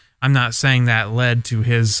 And I'm not saying that led to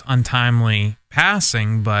his untimely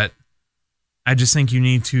passing, but I just think you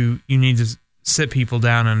need to sit people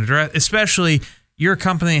down and address, especially your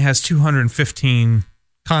company has 215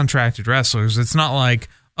 contracted wrestlers. It's not like,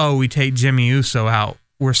 oh, we take Jimmy Uso out,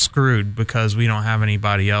 we're screwed because we don't have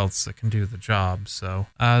anybody else that can do the job. So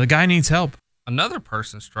the guy needs help. Another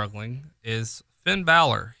person struggling is Finn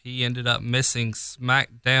Balor. He ended up missing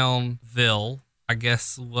SmackDownville, I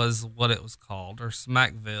guess was what it was called, or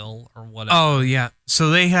Smackville, or whatever. Oh, yeah.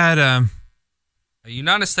 So they had a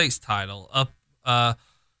United States title up.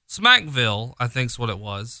 Smackville, I think's what it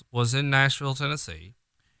was in Nashville, Tennessee.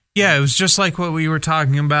 Yeah, it was just like what we were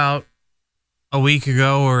talking about a week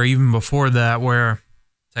ago or even before that, where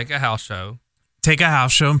take a house show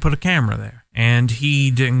and put a camera there. And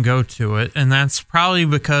he didn't go to it, and that's probably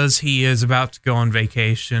because he is about to go on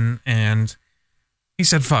vacation, and he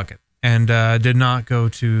said fuck it, and did not go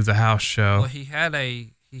to the house show. Well, he had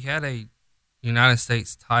a United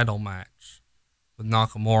States title match with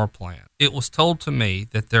Nakamura planned. It was told to me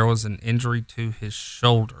that there was an injury to his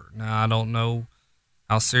shoulder. Now, I don't know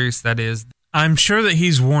how serious that is. I'm sure that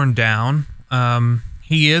he's worn down.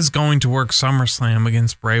 He is going to work SummerSlam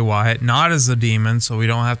against Bray Wyatt, not as the Demon, so we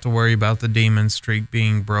don't have to worry about the Demon streak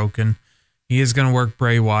being broken. He is going to work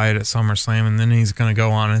Bray Wyatt at SummerSlam, and then he's going to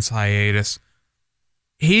go on his hiatus.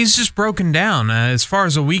 He's just broken down as far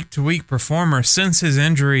as a week-to-week performer since his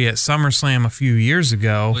injury at SummerSlam a few years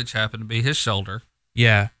ago. Which happened to be his shoulder.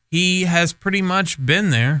 Yeah, he has pretty much been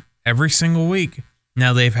there every single week.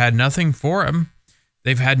 Now, they've had nothing for him.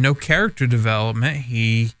 They've had no character development.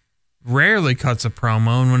 He rarely cuts a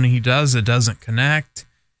promo, and when he does, it doesn't connect.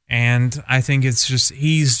 And I think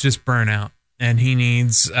he's just burnt out, and he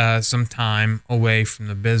needs some time away from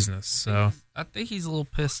the business. So I think he's a little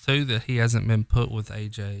pissed too that he hasn't been put with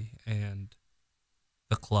AJ and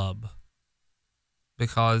the club,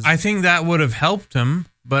 because I think that would have helped him,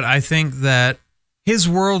 but I think that his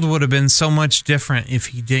world would have been so much different if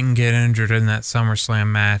he didn't get injured in that SummerSlam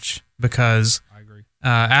match, because I agree.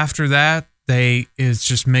 After that, it's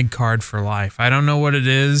just mid-card for life. I don't know what it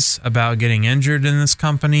is about getting injured in this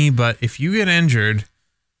company, but if you get injured,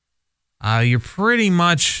 you're pretty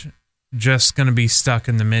much just going to be stuck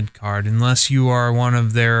in the mid-card unless you are one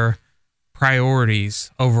of their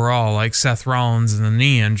priorities overall, like Seth Rollins and the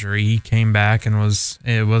knee injury. He came back and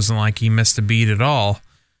it wasn't like he missed a beat at all.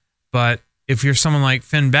 But if you're someone like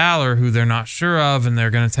Finn Balor, who they're not sure of, and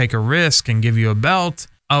they're going to take a risk and give you a belt,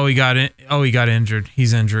 he got injured.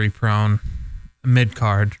 He's injury prone.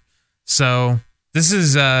 Mid-card. So this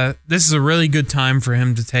is a really good time for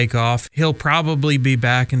him to take off. He'll probably be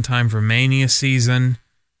back in time for Mania season.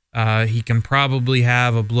 He can probably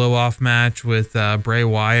have a blow-off match with Bray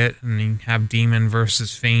Wyatt, and he can have Demon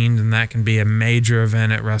versus Fiend, and that can be a major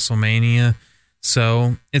event at WrestleMania.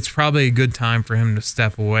 So it's probably a good time for him to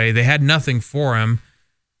step away. They had nothing for him.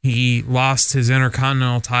 He lost his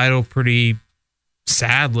Intercontinental title pretty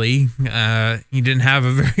sadly. He didn't have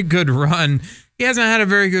a very good run. He hasn't had a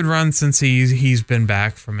very good run since he's been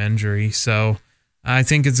back from injury. So I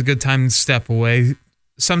think it's a good time to step away.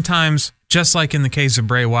 Sometimes, just like in the case of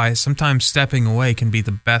Bray Wyatt, sometimes stepping away can be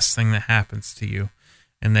the best thing that happens to you,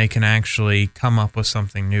 and they can actually come up with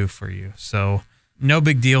something new for you. So no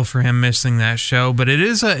big deal for him missing that show, but it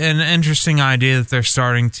is an interesting idea that they're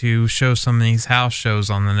starting to show some of these house shows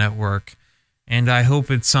on the network. And I hope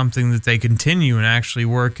it's something that they continue and actually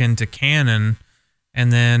work into canon,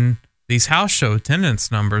 and then these house show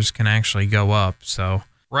attendance numbers can actually go up. So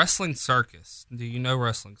Wrestling Circus. Do you know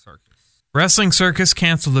Wrestling Circus? Wrestling Circus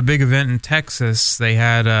canceled a big event in Texas. They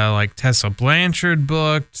had like Tessa Blanchard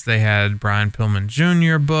booked. They had Brian Pillman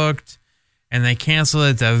Jr. booked. and they canceled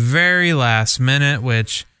it at the very last minute,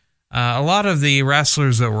 which a lot of the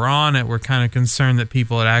wrestlers that were on it were kind of concerned that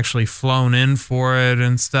people had actually flown in for it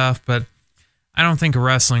and stuff, but I don't think a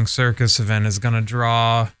wrestling circus event is going to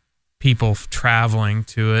draw people traveling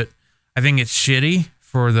to it. I think it's shitty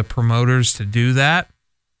for the promoters to do that,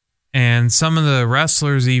 and some of the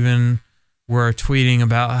wrestlers even were tweeting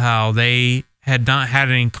about how they had not had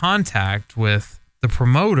any contact with the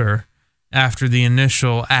promoter after the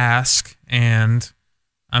initial ask, and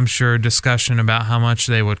I'm sure discussion about how much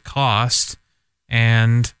they would cost,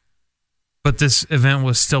 but this event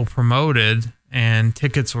was still promoted and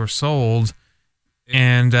tickets were sold,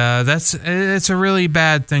 and it's a really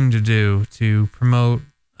bad thing to do, to promote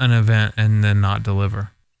an event and then not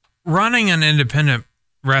deliver. Running an independent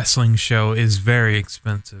wrestling show is very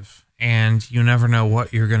expensive, and you never know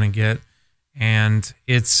what you're going to get, and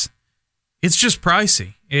it's just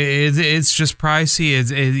pricey. It's just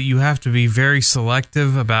pricey. You have to be very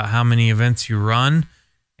selective about how many events you run.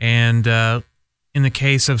 And in the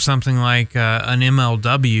case of something like an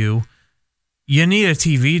MLW, you need a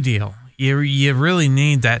TV deal. You really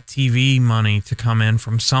need that TV money to come in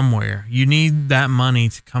from somewhere. You need that money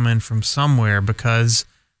to come in from somewhere, because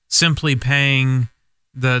simply paying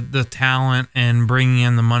the talent and bringing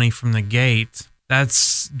in the money from the gate,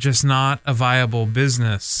 that's just not a viable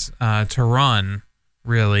business to run,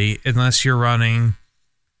 really, unless you're running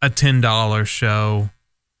a $10 show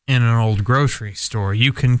in an old grocery store.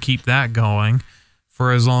 You can keep that going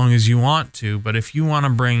for as long as you want to, but if you want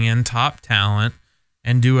to bring in top talent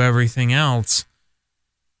and do everything else,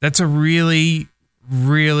 that's a really,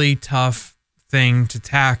 really tough thing to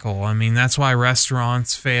tackle. I mean, that's why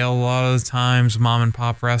restaurants fail a lot of the times, mom and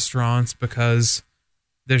pop restaurants, because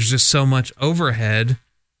there's just so much overhead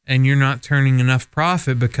and you're not turning enough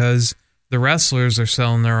profit because the wrestlers are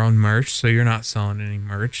selling their own merch, so you're not selling any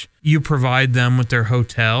merch. You provide them with their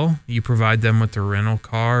hotel, you provide them with their rental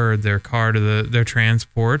car or their car to their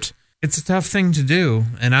transport. It's a tough thing to do,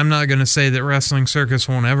 and I'm not going to say that Wrestling Circus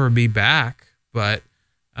won't ever be back, but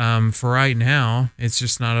for right now, it's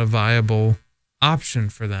just not a viable option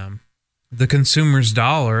for them. The consumer's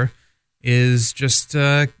dollar is just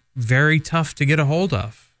very tough to get a hold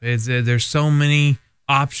of. There's so many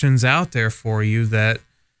options out there for you that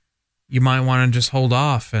you might want to just hold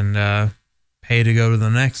off and pay to go to the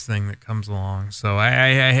next thing that comes along. So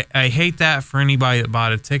I hate that for anybody that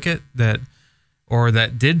bought a ticket or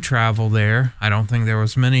that did travel there. I don't think there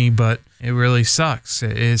was many, but it really sucks.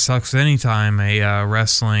 It sucks anytime a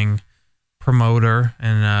wrestling promoter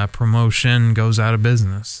and promotion goes out of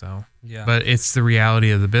business. So, yeah. But it's the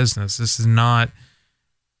reality of the business. This is not.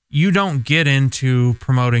 You don't get into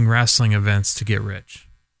promoting wrestling events to get rich.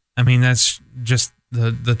 I mean, that's just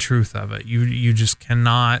the truth of it. You just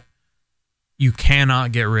cannot. You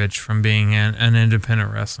cannot get rich from being an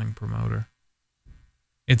independent wrestling promoter.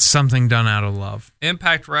 It's something done out of love.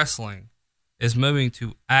 Impact Wrestling is moving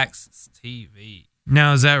to AXS TV.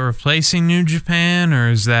 Now, is that replacing New Japan,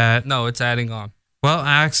 or is that... No, it's adding on. Well,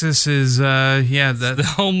 AXS is,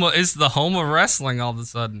 It's the home of wrestling all of a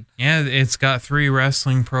sudden. Yeah, it's got 3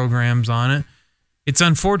 wrestling programs on it. It's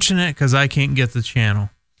unfortunate because I can't get the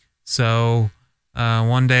channel. So,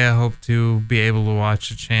 one day I hope to be able to watch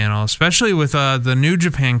the channel, especially with the New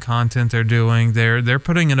Japan content they're doing. They're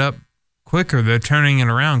putting it up quicker. They're turning it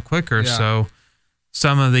around quicker. Yeah. So,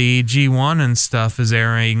 some of the G1 and stuff is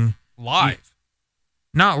airing... live.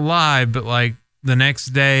 Not live, but like the next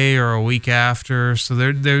day or a week after. So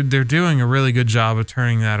they're doing a really good job of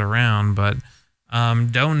turning that around, but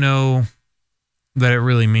don't know that it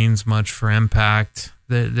really means much for Impact.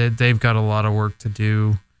 They've got a lot of work to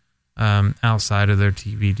do outside of their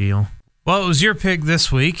TV deal. Well, it was your pick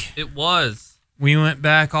this week. It was. We went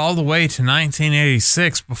back all the way to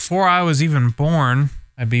 1986. Before I was even born,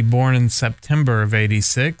 I'd be born in September of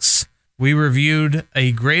 86. We reviewed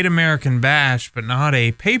a Great American Bash, but not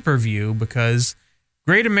a pay-per-view, because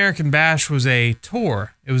Great American Bash was a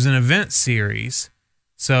tour. It was an event series.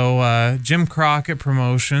 So Jim Crockett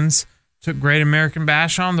Promotions took Great American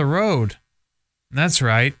Bash on the road. That's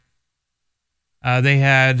right. They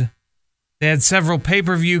had several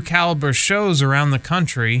pay-per-view caliber shows around the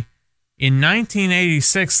country. In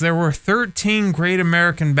 1986, there were 13 Great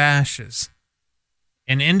American Bashes.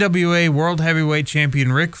 And NWA World Heavyweight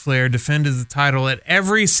Champion Ric Flair defended the title at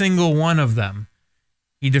every single one of them.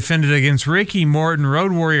 He defended against Ricky Morton,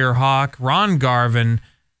 Road Warrior Hawk, Ron Garvin,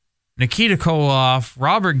 Nikita Koloff,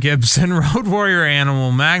 Robert Gibson, Road Warrior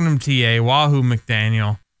Animal, Magnum TA, Wahoo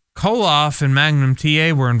McDaniel. Koloff and Magnum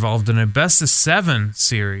TA were involved in a best-of-7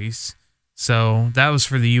 series, so that was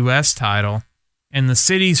for the U.S. title. And the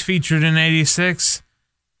cities featured in 86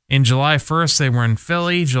 In July 1st, they were in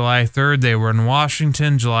Philly. July 3rd, they were in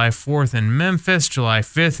Washington. July 4th in Memphis. July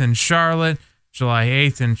 5th in Charlotte. July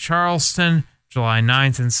 8th in Charleston. July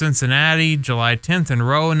 9th in Cincinnati. July 10th in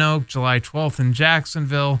Roanoke. July 12th in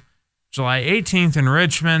Jacksonville. July 18th in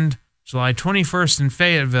Richmond. July 21st in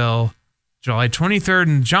Fayetteville. July 23rd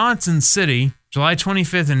in Johnson City. July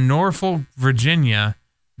 25th in Norfolk, Virginia.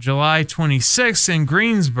 July 26th in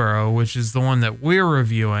Greensboro, which is the one that we're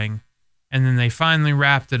reviewing. And then they finally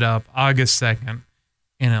wrapped it up August 2nd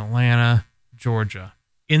in Atlanta, Georgia.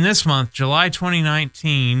 In this month, July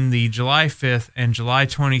 2019, the July 5th and July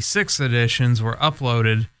 26th editions were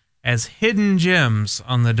uploaded as hidden gems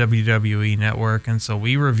on the WWE Network, and so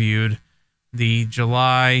we reviewed the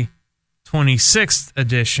July 26th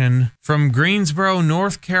edition from Greensboro,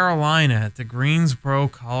 North Carolina at the Greensboro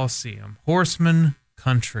Coliseum, Horseman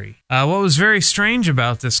Country. What was very strange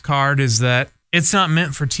about this card is that it's not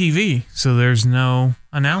meant for TV, so there's no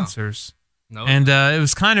announcers. No. And it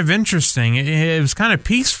was kind of interesting. It was kind of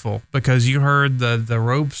peaceful because you heard the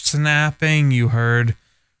rope snapping, you heard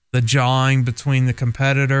the jawing between the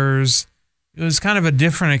competitors. It was kind of a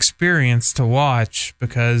different experience to watch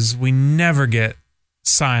because we never get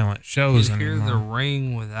silent shows anymore. You anymore. hear the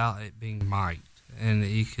ring without it being mic'd, and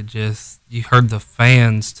you heard the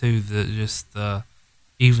fans too.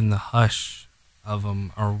 Even the hush of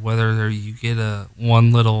them, or whether you get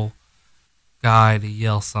one little guy to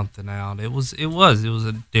yell something out. It was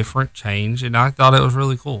a different change, and I thought it was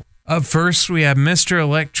really cool. Up first, we have Mr.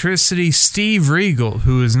 Electricity, Steve Regal,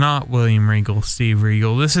 who is not William Regal, Steve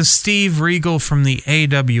Regal. This is Steve Regal from the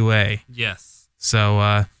AWA. Yes.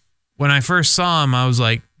 So when I first saw him, I was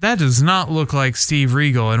like, that does not look like Steve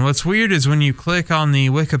Regal. And what's weird is when you click on the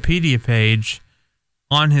Wikipedia page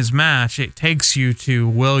on his match, it takes you to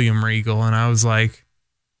William Regal, and I was like,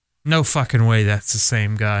 no fucking way that's the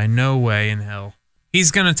same guy. No way in hell.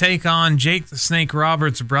 He's going to take on Jake the Snake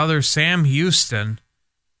Roberts' brother, Sam Houston,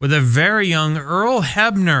 with a very young Earl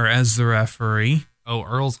Hebner as the referee. Oh,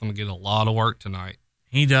 Earl's going to get a lot of work tonight.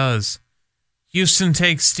 He does. Houston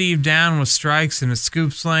takes Steve down with strikes and a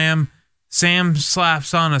scoop slam. Sam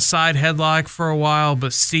slaps on a side headlock for a while,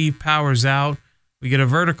 but Steve powers out. We get a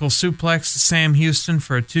vertical suplex to Sam Houston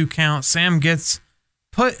for a 2 count. Sam gets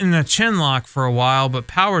put in a chin lock for a while, but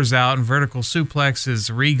powers out and vertical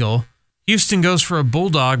suplexes Regal. Houston goes for a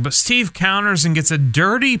bulldog, but Steve counters and gets a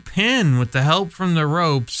dirty pin with the help from the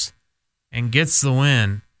ropes and gets the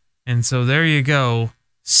win. And so there you go.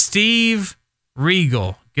 Steve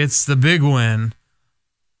Regal gets the big win.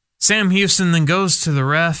 Sam Houston then goes to the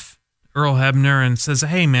ref, Earl Hebner, and says,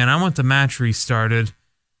 hey man, I want the match restarted.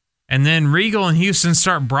 And then Regal and Houston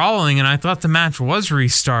start brawling, and I thought the match was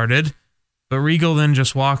restarted, but Regal then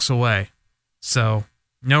just walks away. So,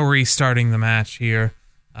 no restarting the match here.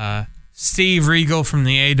 Steve Regal from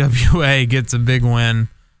the AWA gets a big win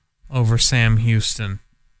over Sam Houston.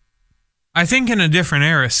 I think in a different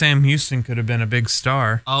era, Sam Houston could have been a big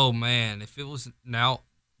star. Oh, man. If it was now,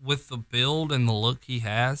 with the build and the look he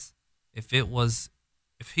has, if he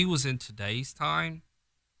was in today's time,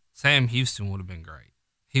 Sam Houston would have been great.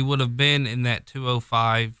 He would have been in that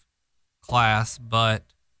 205 class, but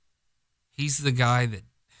he's the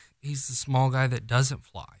small guy that doesn't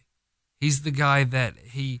fly. He's the guy that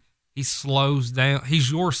he slows down.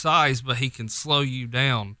 He's your size, but he can slow you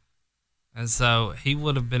down. And so he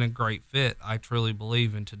would have been a great fit, I truly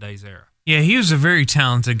believe, in today's era. Yeah, he was a very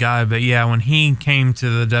talented guy, but yeah, when he came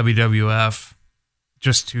to the WWF,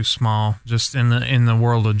 just too small. Just in the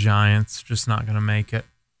world of giants, just not going to make it.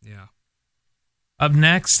 Yeah. Up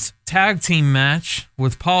next, tag team match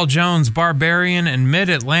with Paul Jones, Barbarian, and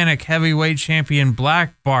Mid-Atlantic Heavyweight Champion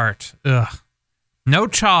Black Bart. Ugh. No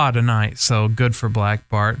Chaw tonight, so good for Black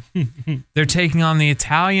Bart. They're taking on the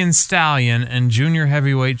Italian Stallion and Junior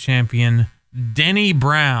Heavyweight Champion Denny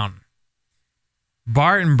Brown.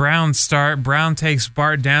 Bart and Brown start. Brown takes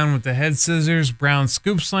Bart down with the head scissors. Brown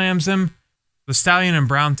scoop slams him. The Stallion and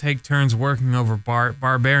Brown take turns working over Bart.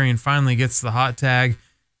 Barbarian finally gets the hot tag.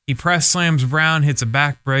 He press slams Brown, hits a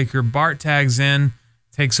backbreaker. Bart tags in,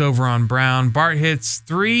 takes over on Brown. Bart hits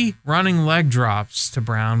 3 running leg drops to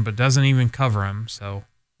Brown, but doesn't even cover him. So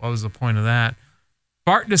what was the point of that?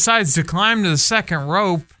 Bart decides to climb to the second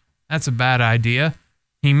rope. That's a bad idea.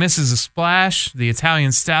 He misses a splash. The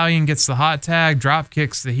Italian Stallion gets the hot tag, drop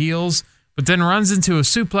kicks the heels, but then runs into a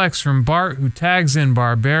suplex from Bart, who tags in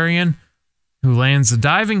Barbarian, who lands a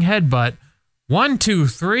diving headbutt. 1, 2,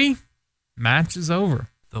 3. Match is over.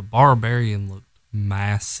 The Barbarian looked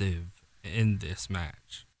massive in this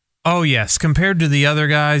match. Oh, yes. Compared to the other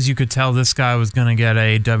guys, you could tell this guy was going to get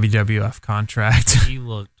a WWF contract. He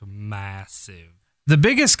looked massive. The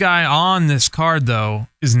biggest guy on this card, though,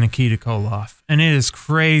 is Nikita Koloff. And it is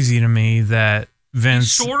crazy to me that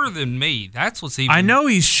Vince... He's shorter than me. That's what's even... I know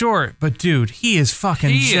he's short, but dude, he is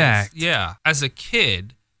fucking jacked. Yeah. As a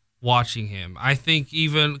kid watching him, I think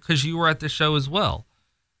even... Because you were at the show as well.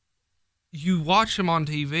 You watch him on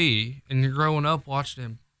TV, and you're growing up watching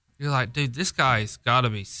him. You're like, dude, this guy's got to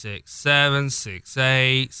be 6'7",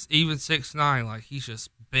 6'8", even 6'9". Like, he's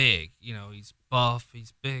just big. You know, he's buff,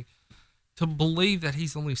 he's big. To believe that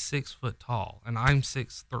he's only 6 foot tall, and I'm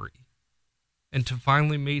 6'3", and to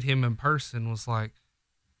finally meet him in person was like,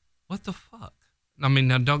 what the fuck? I mean,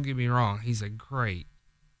 now don't get me wrong, he's a great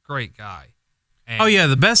guy. And oh yeah,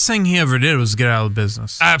 the best thing he ever did was get out of the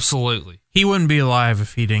business. Absolutely. He wouldn't be alive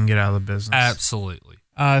if he didn't get out of the business. Absolutely.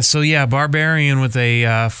 So yeah, Barbarian with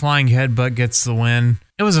a flying headbutt gets the win.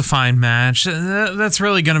 It was a fine match. That's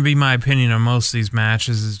really going to be my opinion on most of these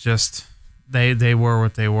matches. Is just they were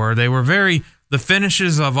what they were. They were the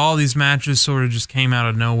finishes of all these matches sort of just came out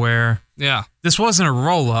of nowhere. Yeah. This wasn't a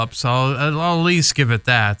roll-up, so I'll at least give it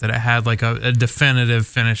that it had like a definitive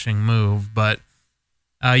finishing move. But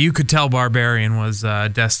you could tell Barbarian was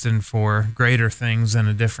destined for greater things in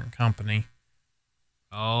a different company.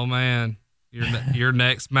 Oh, man. Your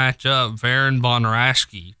next matchup, Baron Von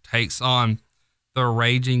Raschke takes on the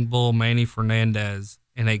Raging Bull Manny Fernandez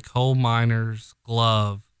in a coal miner's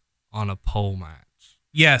glove on a pole match.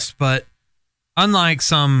 Yes, but unlike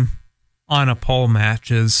some on a pole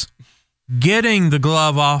matches, getting the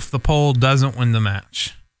glove off the pole doesn't win the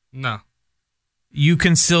match. No. You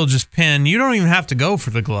can still just pin. You don't even have to go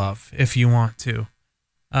for the glove if you want to.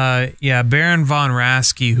 Baron Von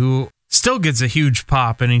Raschke, who still gets a huge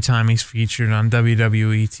pop anytime he's featured on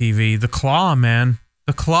WWE TV. The Claw, man.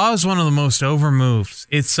 The Claw is one of the most over moves.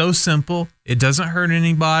 It's so simple. It doesn't hurt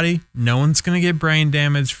anybody. No one's going to get brain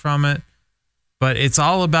damage from it. But it's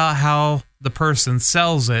all about how the person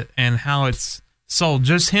sells it and how it's sold.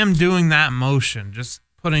 Just him doing that motion, just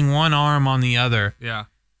putting one arm on the other,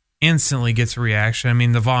 instantly gets a reaction. I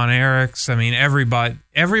mean, the Von Erichs, I mean, everybody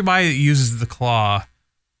that uses the Claw,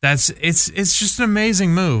 it's just an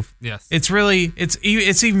amazing move. Yes.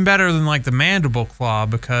 It's even better than like the Mandible Claw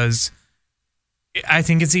because I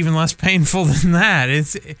think it's even less painful than that.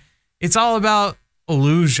 It's all about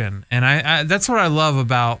illusion, and I that's what I love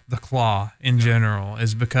about the Claw in general,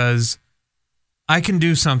 is because I can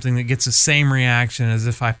do something that gets the same reaction as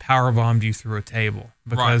if I powerbombed you through a table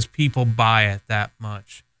because people buy it that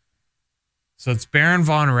much. So it's Baron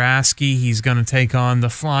Von Raschke. He's going to take on the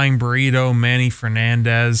Flying Burrito, Manny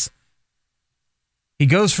Fernandez. He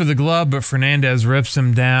goes for the glove, but Fernandez rips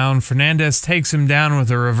him down. Fernandez takes him down with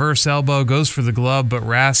a reverse elbow, goes for the glove, but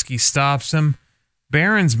Raschke stops him.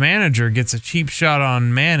 Baron's manager gets a cheap shot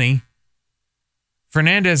on Manny.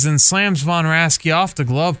 Fernandez then slams Von Raschke off the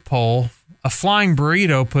glove pole. A Flying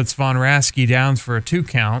Burrito puts Von Raschke down for a 2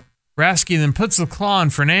 count. Raschke then puts the claw on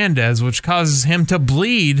Fernandez, which causes him to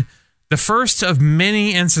bleed. The first of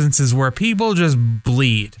many instances where people just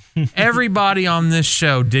bleed. Everybody on this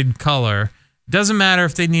show did color. Doesn't matter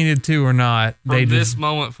if they needed to or not. From this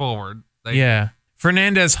moment forward.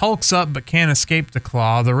 Fernandez hulks up but can't escape the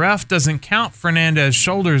claw. The ref doesn't count Fernandez's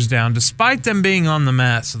shoulders down despite them being on the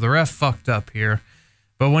mat, so the ref fucked up here.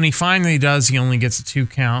 But when he finally does, he only gets a 2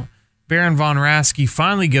 count. Baron Von Raschke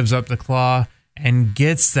finally gives up the claw and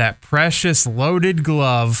gets that precious loaded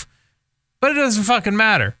glove. But it doesn't fucking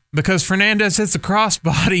matter because Fernandez hits a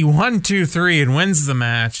crossbody 1, 2, 3 and wins the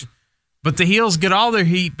match. But the heels get all their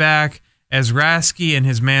heat back as Raschke and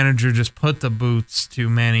his manager just put the boots to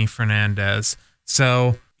Manny Fernandez.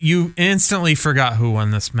 So you instantly forgot who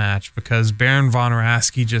won this match because Baron Von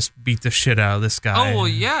Raschke just beat the shit out of this guy. Oh, well,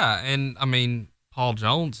 yeah. And, I mean, Paul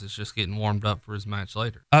Jones is just getting warmed up for his match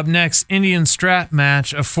later. Up next, Indian strap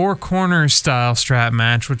match, a 4 corners style strap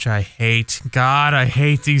match, which I hate. God, I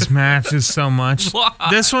hate these matches so much. Why?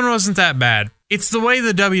 This one wasn't that bad. It's the way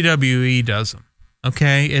the WWE does them,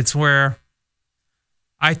 okay? It's where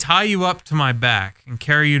I tie you up to my back and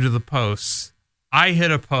carry you to the posts. I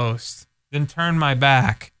hit a post, then turn my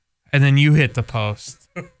back, and then you hit the post.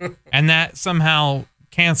 And that somehow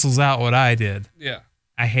cancels out what I did. Yeah.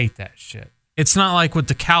 I hate that shit. It's not like with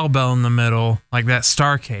the cowbell in the middle, like that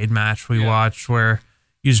Starrcade match we watched where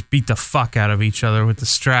you just beat the fuck out of each other with the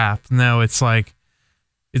strap. No, it's like,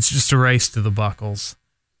 it's just a race to the buckles.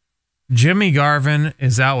 Jimmy Garvin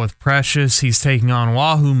is out with Precious. He's taking on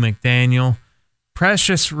Wahoo McDaniel.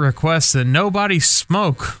 Precious requests that nobody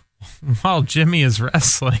smoke while Jimmy is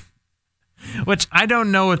wrestling, which I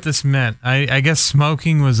don't know what this meant. I guess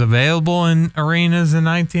smoking was available in arenas in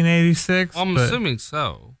 1986. I'm assuming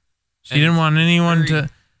so. She didn't want anyone to...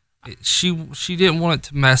 She didn't want it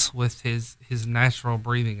to mess with his natural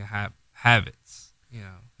breathing habits. You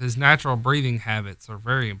know, his natural breathing habits are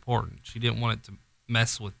very important. She didn't want it to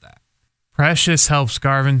mess with that. Precious helps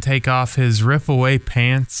Garvin take off his rip-away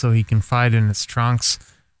pants so he can fight in his trunks.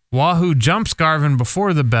 Wahoo jumps Garvin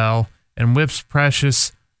before the bell and whips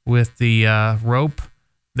Precious with the rope.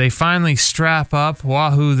 They finally strap up.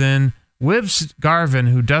 Wahoo then whips Garvin,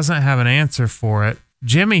 who doesn't have an answer for it.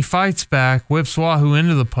 Jimmy fights back, whips Wahoo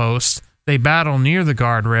into the post. They battle near the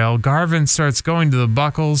guardrail. Garvin starts going to the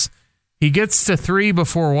buckles. He gets to 3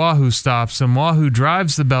 before Wahoo stops him. Wahoo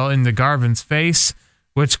drives the belt into Garvin's face,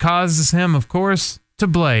 which causes him, of course, to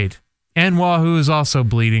blade. And Wahoo is also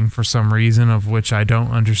bleeding for some reason, of which I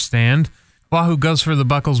don't understand. Wahoo goes for the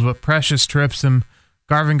buckles, but Precious trips him.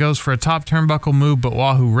 Garvin goes for a top turnbuckle move, but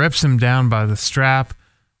Wahoo rips him down by the strap.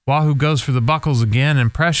 Wahoo goes for the buckles again,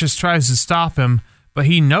 and Precious tries to stop him, but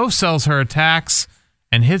he no-sells her attacks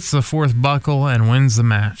and hits the 4th buckle and wins the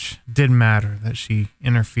match. Didn't matter that she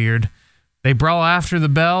interfered. They brawl after the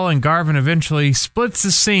bell, and Garvin eventually splits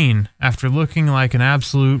the scene after looking like an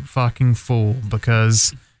absolute fucking fool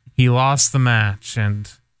because he lost the match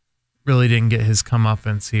and really didn't get his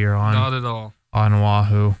comeuppance here on. Not at all. On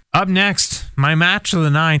Wahoo. Up next, my match of the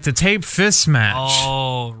night, the tape fist match.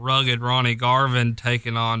 Oh, rugged Ronnie Garvin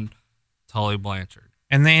taking on Tully Blanchard.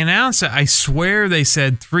 And they announced it. I swear they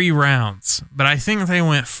said 3 rounds, but I think they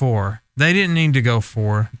went 4. They didn't need to go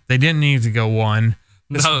 4. They didn't need to go 1.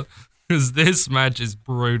 No, because this match is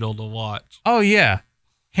brutal to watch. Oh, yeah.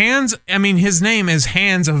 His name is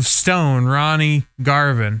Hands of Stone, Ronnie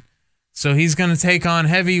Garvin. So he's going to take on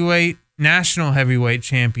national heavyweight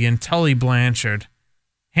champion Tully Blanchard.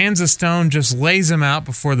 Hands of Stone just lays him out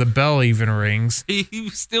before the bell even rings. He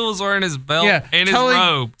still was wearing his belt and his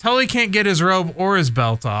robe. Tully can't get his robe or his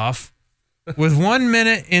belt off. With 1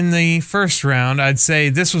 minute in the first round, I'd say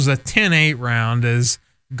this was a 10-8 round as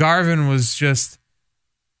Garvin was just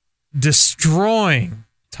destroying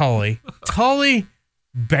Tully. Tully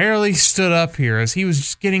barely stood up here as he was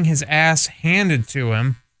just getting his ass handed to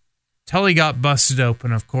him. Tully got busted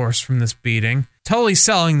open, of course, from this beating. Tully's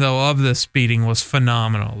selling, though, of this beating was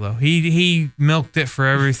phenomenal, though. He milked it for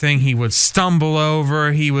everything. He would stumble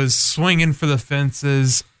over. He was swinging for the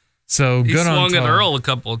fences. So good on Tully. He swung at Earl a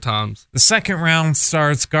couple of times. The second round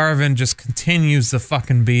starts. Garvin just continues the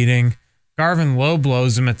fucking beating. Garvin low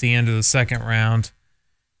blows him at the end of the second round.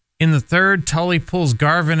 In the third, Tully pulls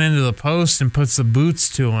Garvin into the post and puts the boots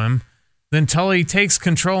to him. Then Tully takes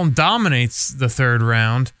control and dominates the third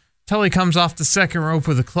round. Tully comes off the second rope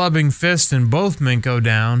with a clubbing fist and both men go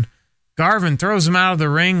down. Garvin throws him out of the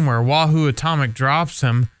ring where Wahoo Atomic drops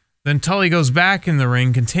him. Then Tully goes back in the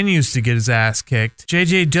ring, continues to get his ass kicked.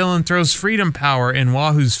 J.J. Dillon throws Freedom Power in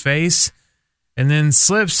Wahoo's face and then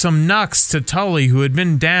slips some knucks to Tully, who had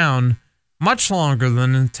been down much longer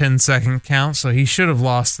than a 10-second count, so he should have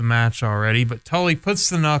lost the match already. But Tully puts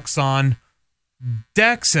the knucks on,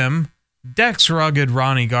 decks rugged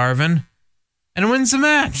Ronnie Garvin, and wins the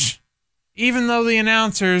match. Even though the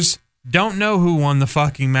announcers don't know who won the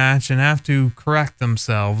fucking match and have to correct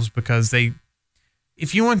themselves because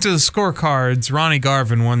if you went to the scorecards, Ronnie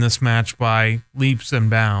Garvin won this match by leaps and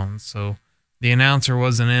bounds. So the announcer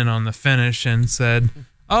wasn't in on the finish and said,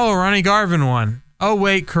 "Oh, Ronnie Garvin won. Oh,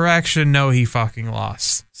 wait, correction. No, he fucking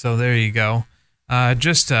lost." So there you go.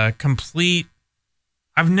 Just a complete...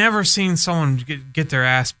 I've never seen someone get their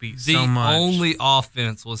ass beat so much. The only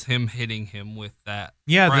offense was him hitting him with that.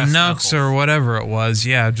 Yeah, the knucks or whatever it was.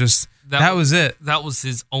 Yeah, just that was it. That was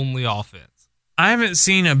his only offense. I haven't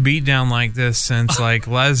seen a beatdown like this since like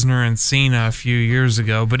Lesnar and Cena a few years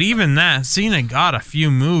ago. But even that, Cena got a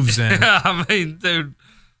few moves in. I mean, dude,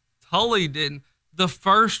 Tully didn't. The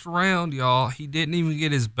first round, y'all, he didn't even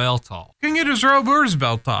get his belt off. Couldn't get his robe or his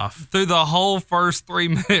belt off. Through the whole first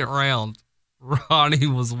 3-minute round, Ronnie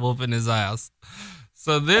was whooping his ass.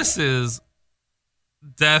 So this is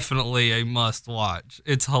definitely a must watch.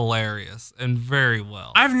 It's hilarious and very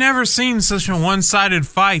well. I've never seen such a one-sided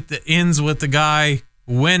fight that ends with the guy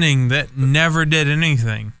winning that never did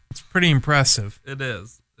anything. It's pretty impressive. It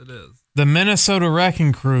is. The Minnesota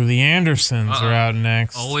Wrecking Crew, the Andersons, are out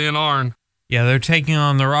next. Ole and Arn. Yeah, they're taking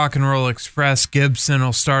on the Rock and Roll Express. Gibson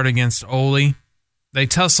will start against Ole. They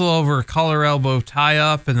tussle over a collar elbow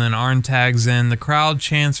tie-up, and then Arn tags in. The crowd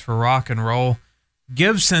chants for rock and roll.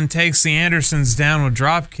 Gibson takes the Andersons down with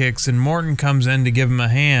drop kicks, and Morton comes in to give him a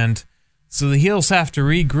hand. So the heels have to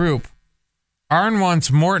regroup. Arn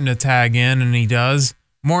wants Morton to tag in, and he does.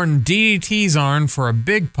 Morton DDTs Arn for a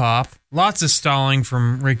big pop. Lots of stalling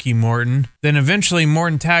from Ricky Morton. Then eventually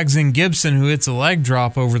Morton tags in Gibson, who hits a leg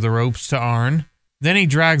drop over the ropes to Arn. Then he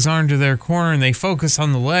drags Arn to their corner and they focus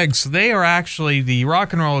on the legs. So they are actually, the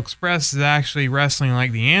Rock and Roll Express is actually wrestling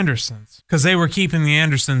like the Andersons because they were keeping the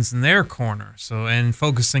Andersons in their corner. So, and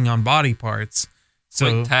focusing on body parts. So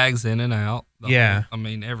quick tags in and out.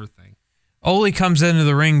 Everything. Ole comes into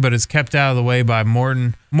the ring, but is kept out of the way by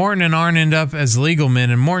Morton. Morton and Arn end up as legal men,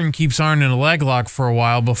 and Morton keeps Arn in a leg lock for a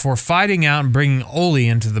while before fighting out and bringing Ole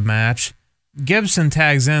into the match. Gibson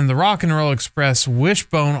tags in. The Rock and Roll Express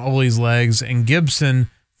wishbone Ole's legs, and Gibson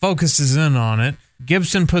focuses in on it.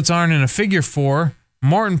 Gibson puts Arn in a figure four.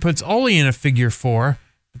 Morton puts Ole in a figure four.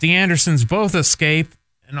 But the Andersons both escape,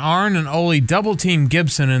 and Arn and Ole double-team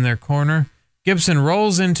Gibson in their corner. Gibson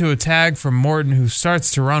rolls into a tag from Morton, who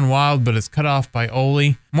starts to run wild but is cut off by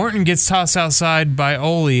Ole. Morton gets tossed outside by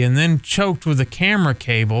Ole and then choked with a camera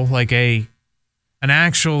cable, like an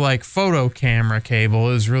actual like photo camera cable.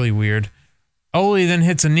 It was really weird. Ole then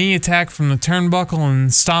hits a knee attack from the turnbuckle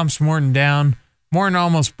and stomps Morton down. Morton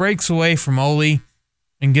almost breaks away from Ole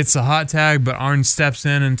and gets a hot tag, but Arn steps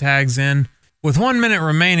in and tags in. With 1 minute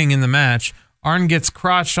remaining in the match, Arn gets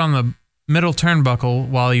crotched on the middle turnbuckle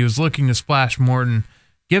while he was looking to splash Morton.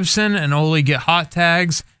 Gibson and Ole get hot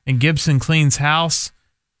tags, and Gibson cleans house.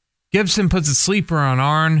 Gibson puts a sleeper on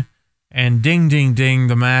Arn, and ding, ding, ding,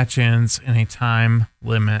 the match ends in a time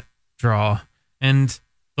limit draw. And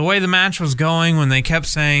the way the match was going, when they kept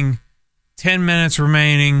saying 10 minutes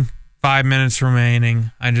remaining, 5 minutes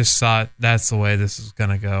remaining, I just thought that's the way this is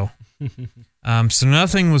going to go. So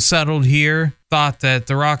nothing was settled here. Thought that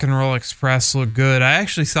the Rock and Roll Express looked good. I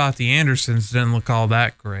actually thought the Andersons didn't look all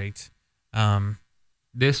that great.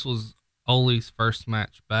 This was Ole's first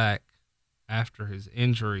match back after his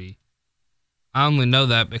injury. I only know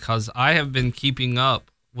that because I have been keeping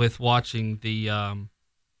up with watching the old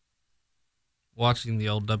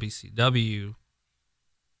WCW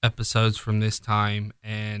episodes from this time,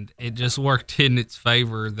 and it just worked in its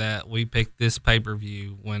favor that we picked this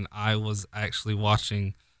pay-per-view when I was actually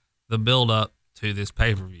watching the build-up to this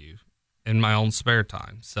pay-per-view in my own spare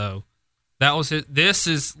time. So that was it. This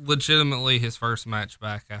is legitimately his first match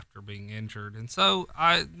back after being injured, and so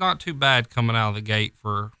not too bad coming out of the gate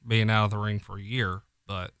for being out of the ring for a year,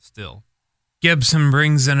 but still. Gibson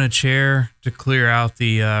brings in a chair to clear out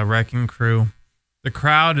the wrecking crew. The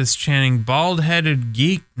crowd is chanting bald-headed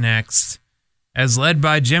geek next. As led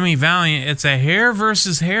by Jimmy Valiant, it's a hair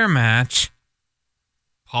versus hair match.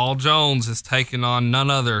 Paul Jones is taking on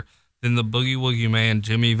none other than the Boogie Woogie Man,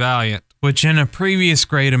 Jimmy Valiant. Which in a previous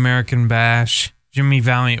Great American Bash, Jimmy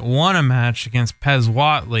Valiant won a match against Pez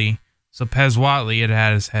Whatley. So Pez Whatley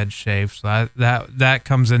had his head shaved. So that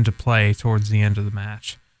comes into play towards the end of the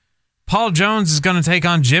match. Paul Jones is going to take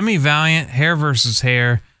on Jimmy Valiant, hair versus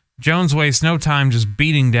hair. Jones wastes no time just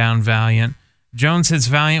beating down Valiant. Jones hits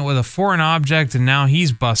Valiant with a foreign object, and now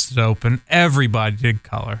he's busted open. Everybody did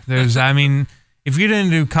color. If you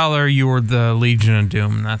didn't do color, you were the Legion of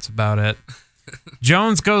Doom. That's about it.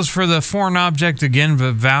 Jones goes for the foreign object again,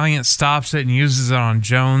 but Valiant stops it and uses it on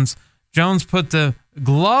Jones. Jones put the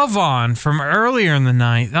glove on from earlier in the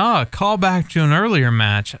night. Oh, a callback to an earlier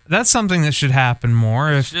match. That's something that should happen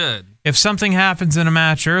more. It should. If something happens in a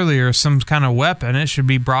match earlier, some kind of weapon, it should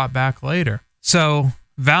be brought back later. So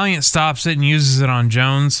Valiant stops it and uses it on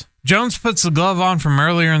Jones. Jones puts the glove on from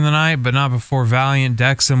earlier in the night, but not before Valiant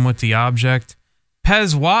decks him with the object.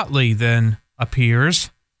 Pez Whatley then appears,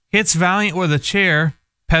 hits Valiant with a chair.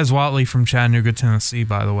 Pez Whatley from Chattanooga, Tennessee,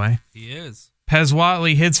 by the way. He is. Pez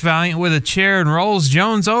Whatley hits Valiant with a chair and rolls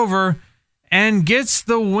Jones over and gets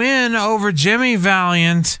the win over Jimmy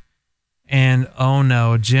Valiant. And oh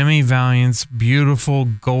no, Jimmy Valiant's beautiful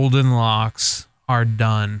golden locks are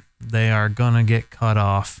done. They are going to get cut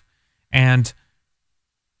off. And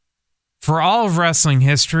for all of wrestling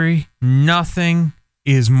history, nothing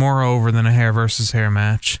is more over than a hair versus hair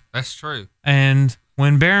match. That's true. And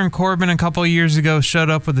when Baron Corbin a couple of years ago showed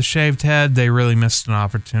up with a shaved head, they really missed an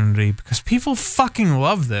opportunity because people fucking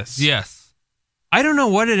love this. Yes. I don't know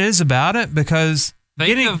what it is about it because...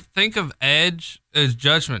 Think of Edge as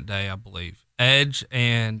Judgment Day, I believe. Edge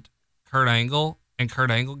and Kurt Angle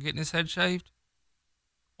getting his head shaved.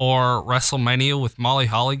 Or WrestleMania with Molly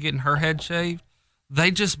Holly getting her head shaved. They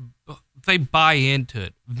buy into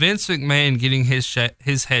it. Vince McMahon getting his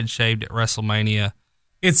head shaved at WrestleMania.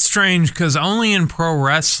 It's strange because only in pro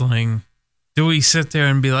wrestling do we sit there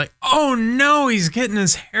and be like, oh no, he's getting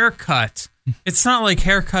his hair cut. It's not like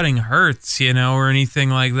haircutting hurts, or anything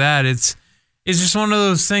like that. It's just one of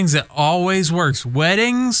those things that always works.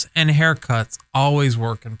 Weddings and haircuts always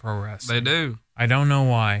work in pro wrestling. They do. I don't know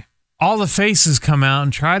why. All the faces come out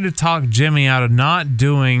and try to talk Jimmy out of not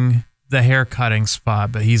doing the haircutting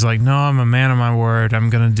spot, but he's like, no, I'm a man of my word.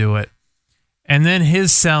 I'm going to do it. And then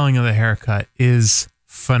his selling of the haircut is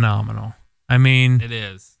phenomenal. I mean, It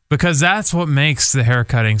is. because that's what makes the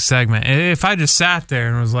haircutting segment. If I just sat there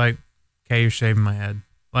and was like, okay, you're shaving my head.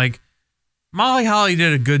 Like, Molly Holly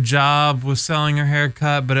did a good job with selling her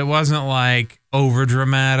haircut, but it wasn't like over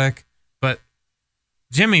dramatic. But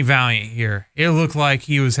Jimmy Valiant here, it looked like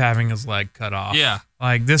he was having his leg cut off. Yeah.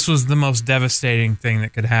 Like, this was the most devastating thing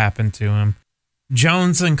that could happen to him.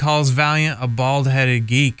 Joneson calls Valiant a bald-headed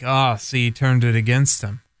geek. Ah, see, he turned it against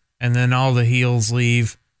him. And then all the heels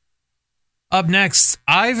leave. Up next,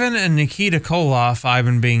 Ivan and Nikita Koloff,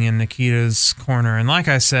 Ivan being in Nikita's corner. And like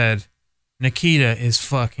I said, Nikita is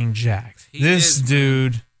fucking jacked. This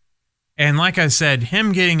dude, and like I said,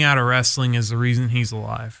 him getting out of wrestling is the reason he's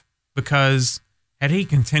alive. Because had he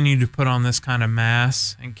continued to put on this kind of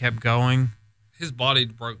mass and kept going, His body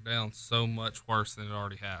broke down so much worse than it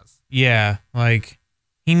already has. yeah, like,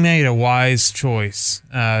 he made a wise choice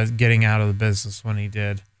getting out of the business when he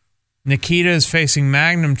did. Nikita is facing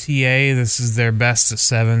Magnum TA. This is their best of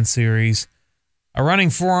 7 series. A running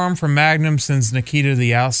forearm from Magnum sends Nikita to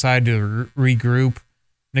the outside to regroup.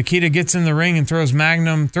 Nikita gets in the ring and throws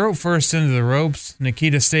Magnum throat first into the ropes.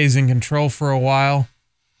 Nikita stays in control for a while.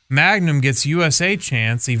 Magnum gets USA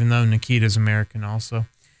chance, even though Nikita's American also.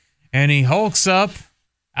 And he hulks up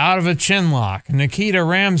out of a chin lock. Nikita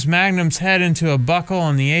rams Magnum's head into a buckle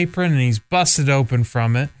on the apron, and he's busted open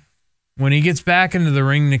from it. When he gets back into the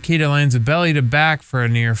ring, Nikita lands a belly to back for a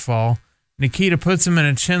near fall. Nikita puts him in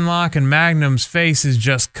a chin lock, and Magnum's face is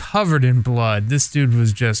just covered in blood. This dude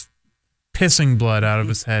was just pissing blood out of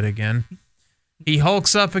his head again. He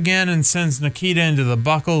hulks up again and sends Nikita into the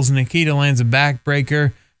buckles. Nikita lands a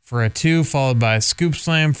backbreaker for a 2, followed by a scoop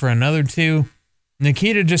slam for another 2.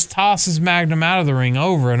 Nikita just tosses Magnum out of the ring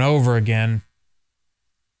over and over again.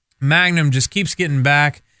 Magnum just keeps getting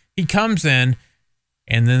back. He comes in,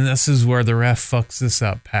 and then this is where the ref fucks this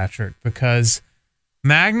up, Patrick, because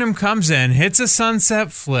Magnum comes in, hits a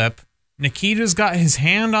sunset flip. Nikita's got his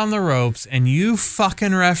hand on the ropes, and you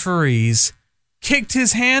fucking referees kicked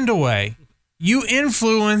his hand away. You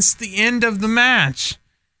influenced the end of the match.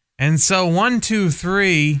 And so 1, 2,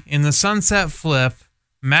 3 in the sunset flip,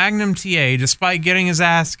 Magnum TA, despite getting his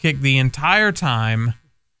ass kicked the entire time,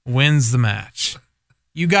 wins the match.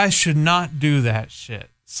 You guys should not do that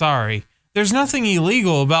shit. Sorry. There's nothing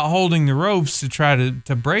illegal about holding the ropes to try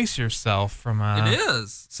to brace yourself from a It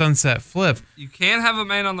is. sunset flip. You can't have a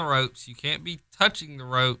man on the ropes. You can't be touching the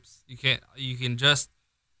ropes. You can just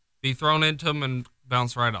be thrown into them and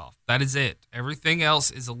bounce right off. That is it. Everything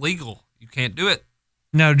else is illegal. You can't do it.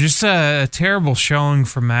 No, just a terrible showing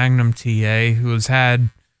for Magnum TA, who has had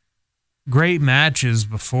great matches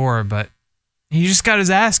before, but he just got his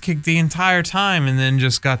ass kicked the entire time and then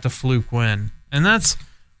just got the fluke win. And that's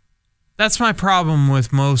my problem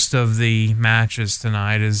with most of the matches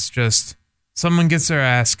tonight, is just someone gets their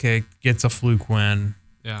ass kicked, gets a fluke win,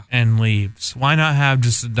 and leaves. Why not have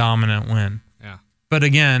just a dominant win? Yeah. But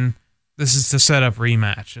again, this is to set up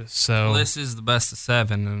rematches. So Well, this is the best of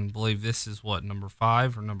 7, and I believe this is what, number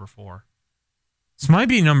 5 or number 4? this might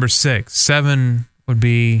be number 6. 7 would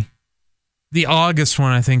be the August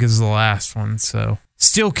one, I think, is the last one. So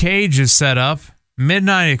Steel Cage is set up.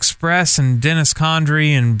 Midnight Express and Dennis Condrey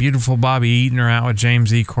and beautiful Bobby Eaton are out with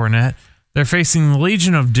James E. Cornette. They're facing the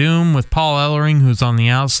Legion of Doom with Paul Ellering, who's on the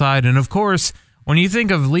outside. And of course, when you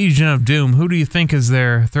think of Legion of Doom, who do you think is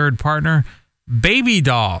their third partner? Baby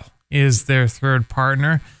Doll is their third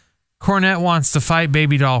partner. Cornette wants to fight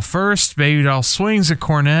Baby Doll first. Baby Doll swings at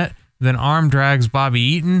Cornette, then arm drags Bobby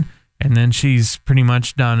Eaton, and then she's pretty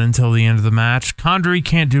much done until the end of the match. Condrey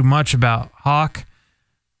can't do much about Hawk,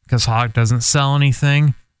 because Hawk doesn't sell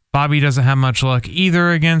anything. Bobby doesn't have much luck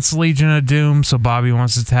either against Legion of Doom, so Bobby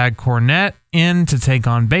wants to tag Cornette in to take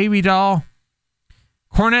on Baby Doll.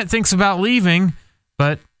 Cornette thinks about leaving,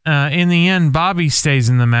 but in the end, Bobby stays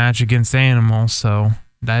in the match against Animal, so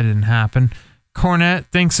that didn't happen. Cornette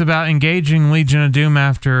thinks about engaging Legion of Doom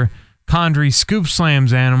after Condrey scoop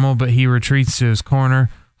slams Animal, but he retreats to his corner.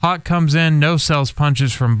 Hawk comes in, no-sells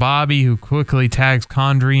punches from Bobby, who quickly tags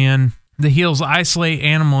Condrey in. The heels isolate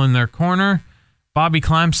Animal in their corner. Bobby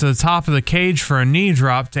climbs to the top of the cage for a knee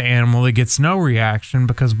drop to Animal that gets no reaction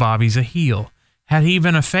because Bobby's a heel. Had he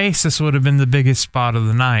been a face, this would have been the biggest spot of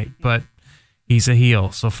the night, but he's a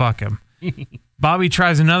heel, so fuck him. Bobby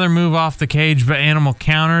tries another move off the cage, but Animal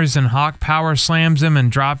counters, and Hawk power slams him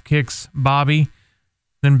and drop kicks Bobby.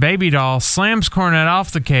 Then Baby Doll slams Cornette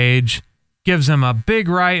off the cage, gives him a big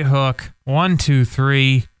right hook. 1, 2,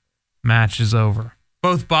 3. Match is over.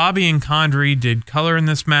 Both Bobby and Condrey did color in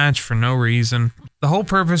this match for no reason. The whole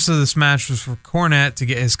purpose of this match was for Cornette to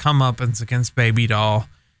get his comeuppance against Baby Doll,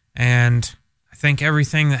 and think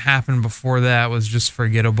everything that happened before that was just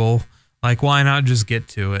forgettable. Like, why not just get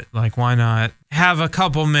to it? Like, why not have a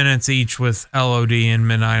couple minutes each with LOD and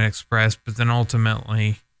Midnight Express, but then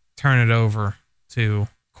ultimately turn it over to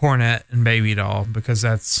Cornette and Baby Doll, because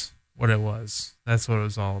that's what it was. That's what it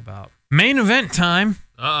was all about. Main event time.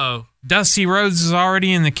 Uh-oh. Dusty Rhodes is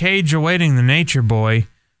already in the cage awaiting the Nature Boy.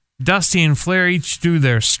 Dusty and Flair each do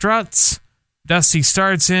their struts. Dusty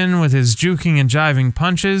starts in with his juking and jiving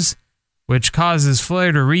punches, which causes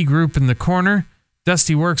Flair to regroup in the corner.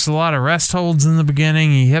 Dusty works a lot of rest holds in the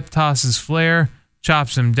beginning. He hip tosses Flair,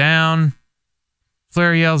 chops him down.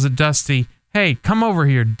 Flair yells at Dusty, "Hey, come over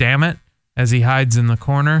here, damn it," as he hides in the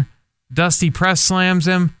corner. Dusty press slams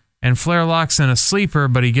him, and Flair locks in a sleeper,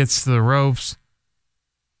 but he gets to the ropes.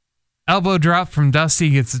 Elbow drop from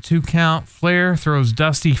Dusty gets a 2 count. Flair throws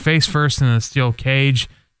Dusty face first in a steel cage.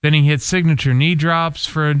 Then he hits signature knee drops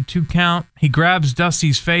for a 2 count. He grabs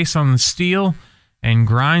Dusty's face on the steel and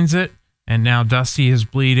grinds it, and now Dusty is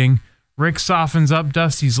bleeding. Rick softens up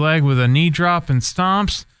Dusty's leg with a knee drop and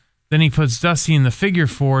stomps. Then he puts Dusty in the figure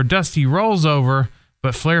 4. Dusty rolls over,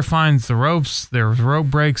 but Flair finds the ropes. There's rope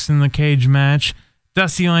breaks in the cage match.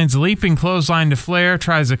 Dusty lands a leaping clothesline to Flair,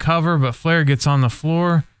 tries a cover, but Flair gets on the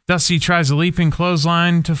floor. Dusty tries a leaping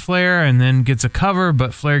clothesline to Flair and then gets a cover,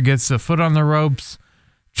 but Flair gets a foot on the ropes.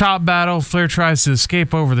 Chop battle. Flair tries to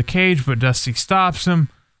escape over the cage, but Dusty stops him.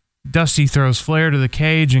 Dusty throws Flair to the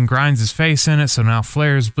cage and grinds his face in it, so now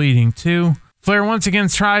Flair is bleeding too. Flair once again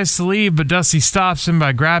tries to leave, but Dusty stops him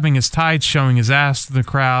by grabbing his tights, showing his ass to the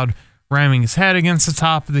crowd, ramming his head against the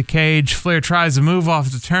top of the cage. Flair tries to move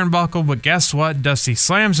off the turnbuckle, but guess what? Dusty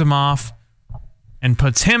slams him off and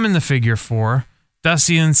puts him in the figure 4.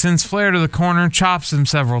 Dusty then sends Flair to the corner, chops him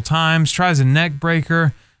several times, tries a neck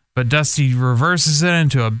breaker, but Dusty reverses it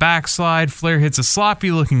into a backslide. Flair hits a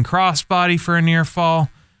sloppy-looking crossbody for a near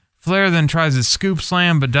fall. Flair then tries a scoop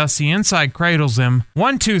slam, but Dusty inside cradles him.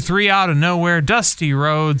 1, 2, 3 out of nowhere. Dusty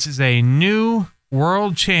Rhodes is a new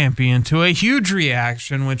world champion, to a huge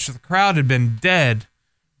reaction, which the crowd had been dead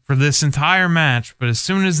for this entire match. But as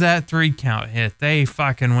soon as that 3 count hit, they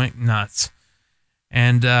fucking went nuts.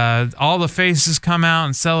 And all the faces come out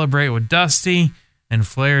and celebrate with Dusty, and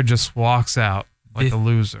Flair just walks out like a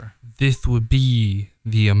loser. This would be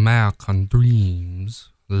the American Dream's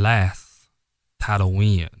last title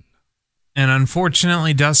win. And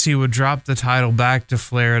unfortunately, Dusty would drop the title back to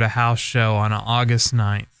Flair at a house show on August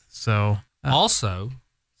 9th. So, also,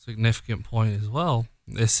 significant point as well,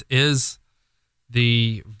 this is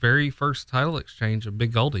the very first title exchange of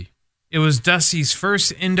Big Goldie. It was Dusty's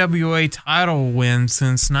first NWA title win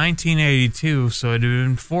since 1982, so it had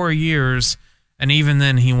been 4 years, and even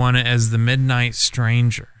then he won it as the Midnight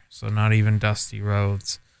Stranger, so not even Dusty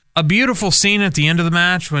Rhodes. A beautiful scene at the end of the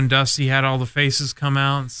match when Dusty had all the faces come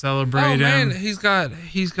out and celebrate him. Man, he's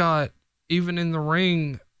got even in the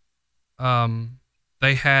ring,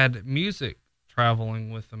 they had music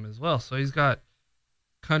traveling with them as well. So he's got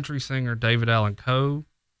country singer David Allan Coe.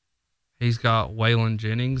 He's got Waylon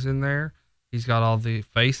Jennings in there. He's got all the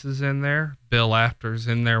faces in there. Bill Apter's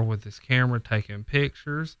in there with his camera taking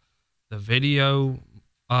pictures. The video,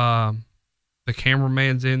 the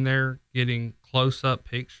cameraman's in there getting close-up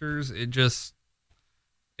pictures. It is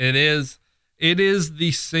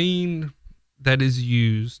the scene that is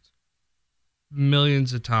used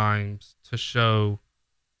millions of times to show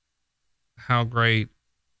how great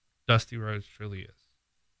Dusty Rhodes truly is.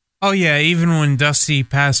 Oh, yeah, even when Dusty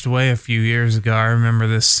passed away a few years ago, I remember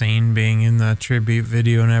this scene being in the tribute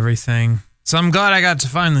video and everything. So I'm glad I got to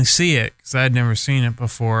finally see it, because I had never seen it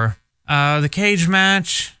before. The cage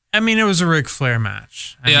match, I mean, it was a Ric Flair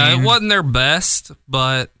match. I mean, it wasn't their best,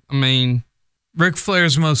 but, I mean... Ric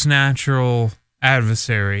Flair's most natural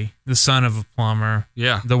adversary, the son of a plumber,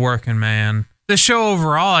 the working man. The show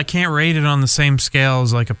overall, I can't rate it on the same scale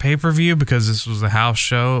as like a pay-per-view, because this was a house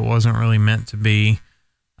show. It wasn't really meant to be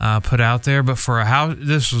put out there, but for a house,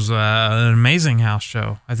 this was an amazing house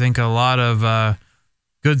show. I think a lot of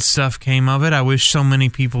good stuff came of it. I wish so many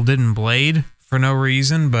people didn't blade for no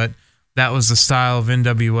reason, but that was the style of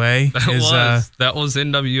NWA. That was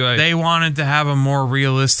NWA. They wanted to have a more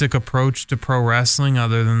realistic approach to pro wrestling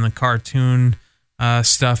other than the cartoon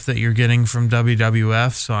stuff that you're getting from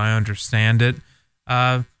WWF, so I understand it.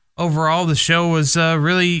 Overall, the show was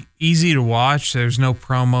really easy to watch. There's no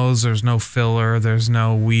promos, there's no filler, there's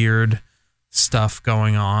no weird stuff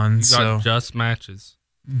going on. You got just matches.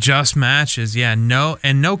 Just matches, yeah.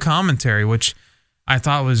 No commentary, which I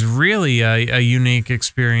thought was really a unique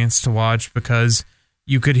experience to watch, because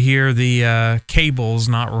you could hear the cables,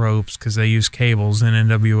 not ropes, because they use cables in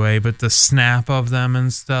NWA, but the snap of them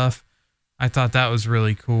and stuff. I thought that was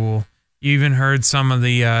really cool. You even heard some of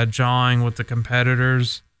the jawing with the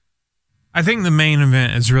competitors. I think the main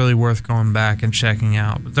event is really worth going back and checking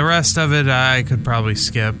out. But the rest of it, I could probably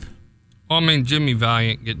skip. Well, I mean, Jimmy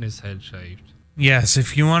Valiant getting his head shaved. Yes,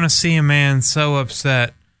 if you want to see a man so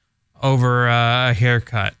upset over a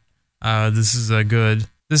haircut, this is a good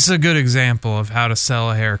example of how to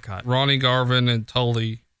sell a haircut. Ronnie Garvin and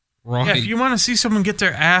Tully. Yeah, if you want to see someone get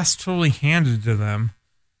their ass totally handed to them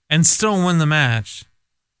and still win the match,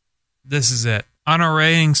 this is it. On a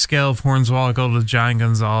rating scale of Hornswoggle to Giant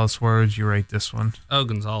Gonzalez, where would you rate this one? Oh,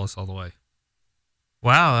 Gonzalez all the way.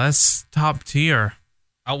 Wow, that's top tier.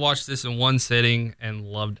 I watched this in one sitting and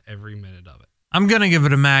loved every minute of it. I'm going to give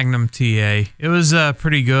it a Magnum TA. It was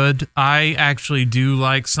pretty good. I actually do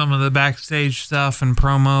like some of the backstage stuff and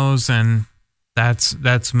promos, and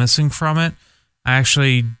that's missing from it. I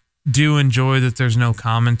actually do enjoy that there's no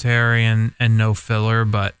commentary and no filler,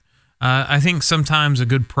 but I think sometimes a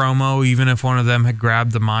good promo, even if one of them had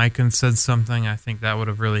grabbed the mic and said something, I think that would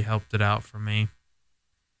have really helped it out for me.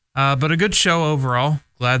 But a good show overall.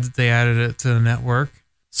 Glad that they added it to the network.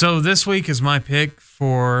 So this week is my pick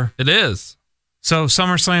for... It is. So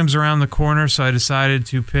SummerSlam's around the corner, so I decided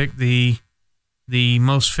to pick the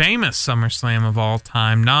most famous SummerSlam of all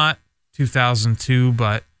time, not 2002,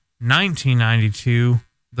 but 1992,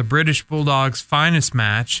 the British Bulldog's finest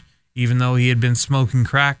match, even though he had been smoking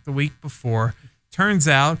crack the week before. Turns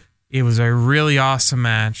out it was a really awesome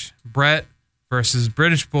match. Bret versus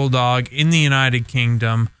British Bulldog in the United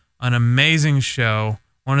Kingdom, an amazing show.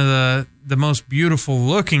 One of the most beautiful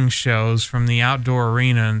looking shows from the outdoor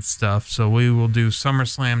arena and stuff. So we will do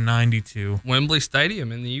SummerSlam 92. Wembley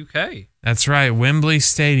Stadium in the UK. That's right. Wembley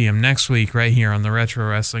Stadium next week right here on the Retro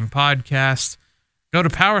Wrestling Podcast. Go to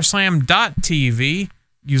powerslam.tv.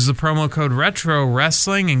 Use the promo code Retro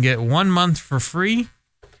Wrestling and get 1 month for free.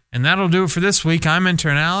 And that'll do it for this week. I'm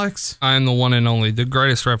intern Alex. I am the one and only, the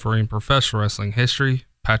greatest referee in professional wrestling history,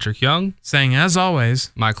 Patrick Young. Saying, as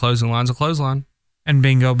always, my closing line's a clothesline. And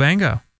bingo bango.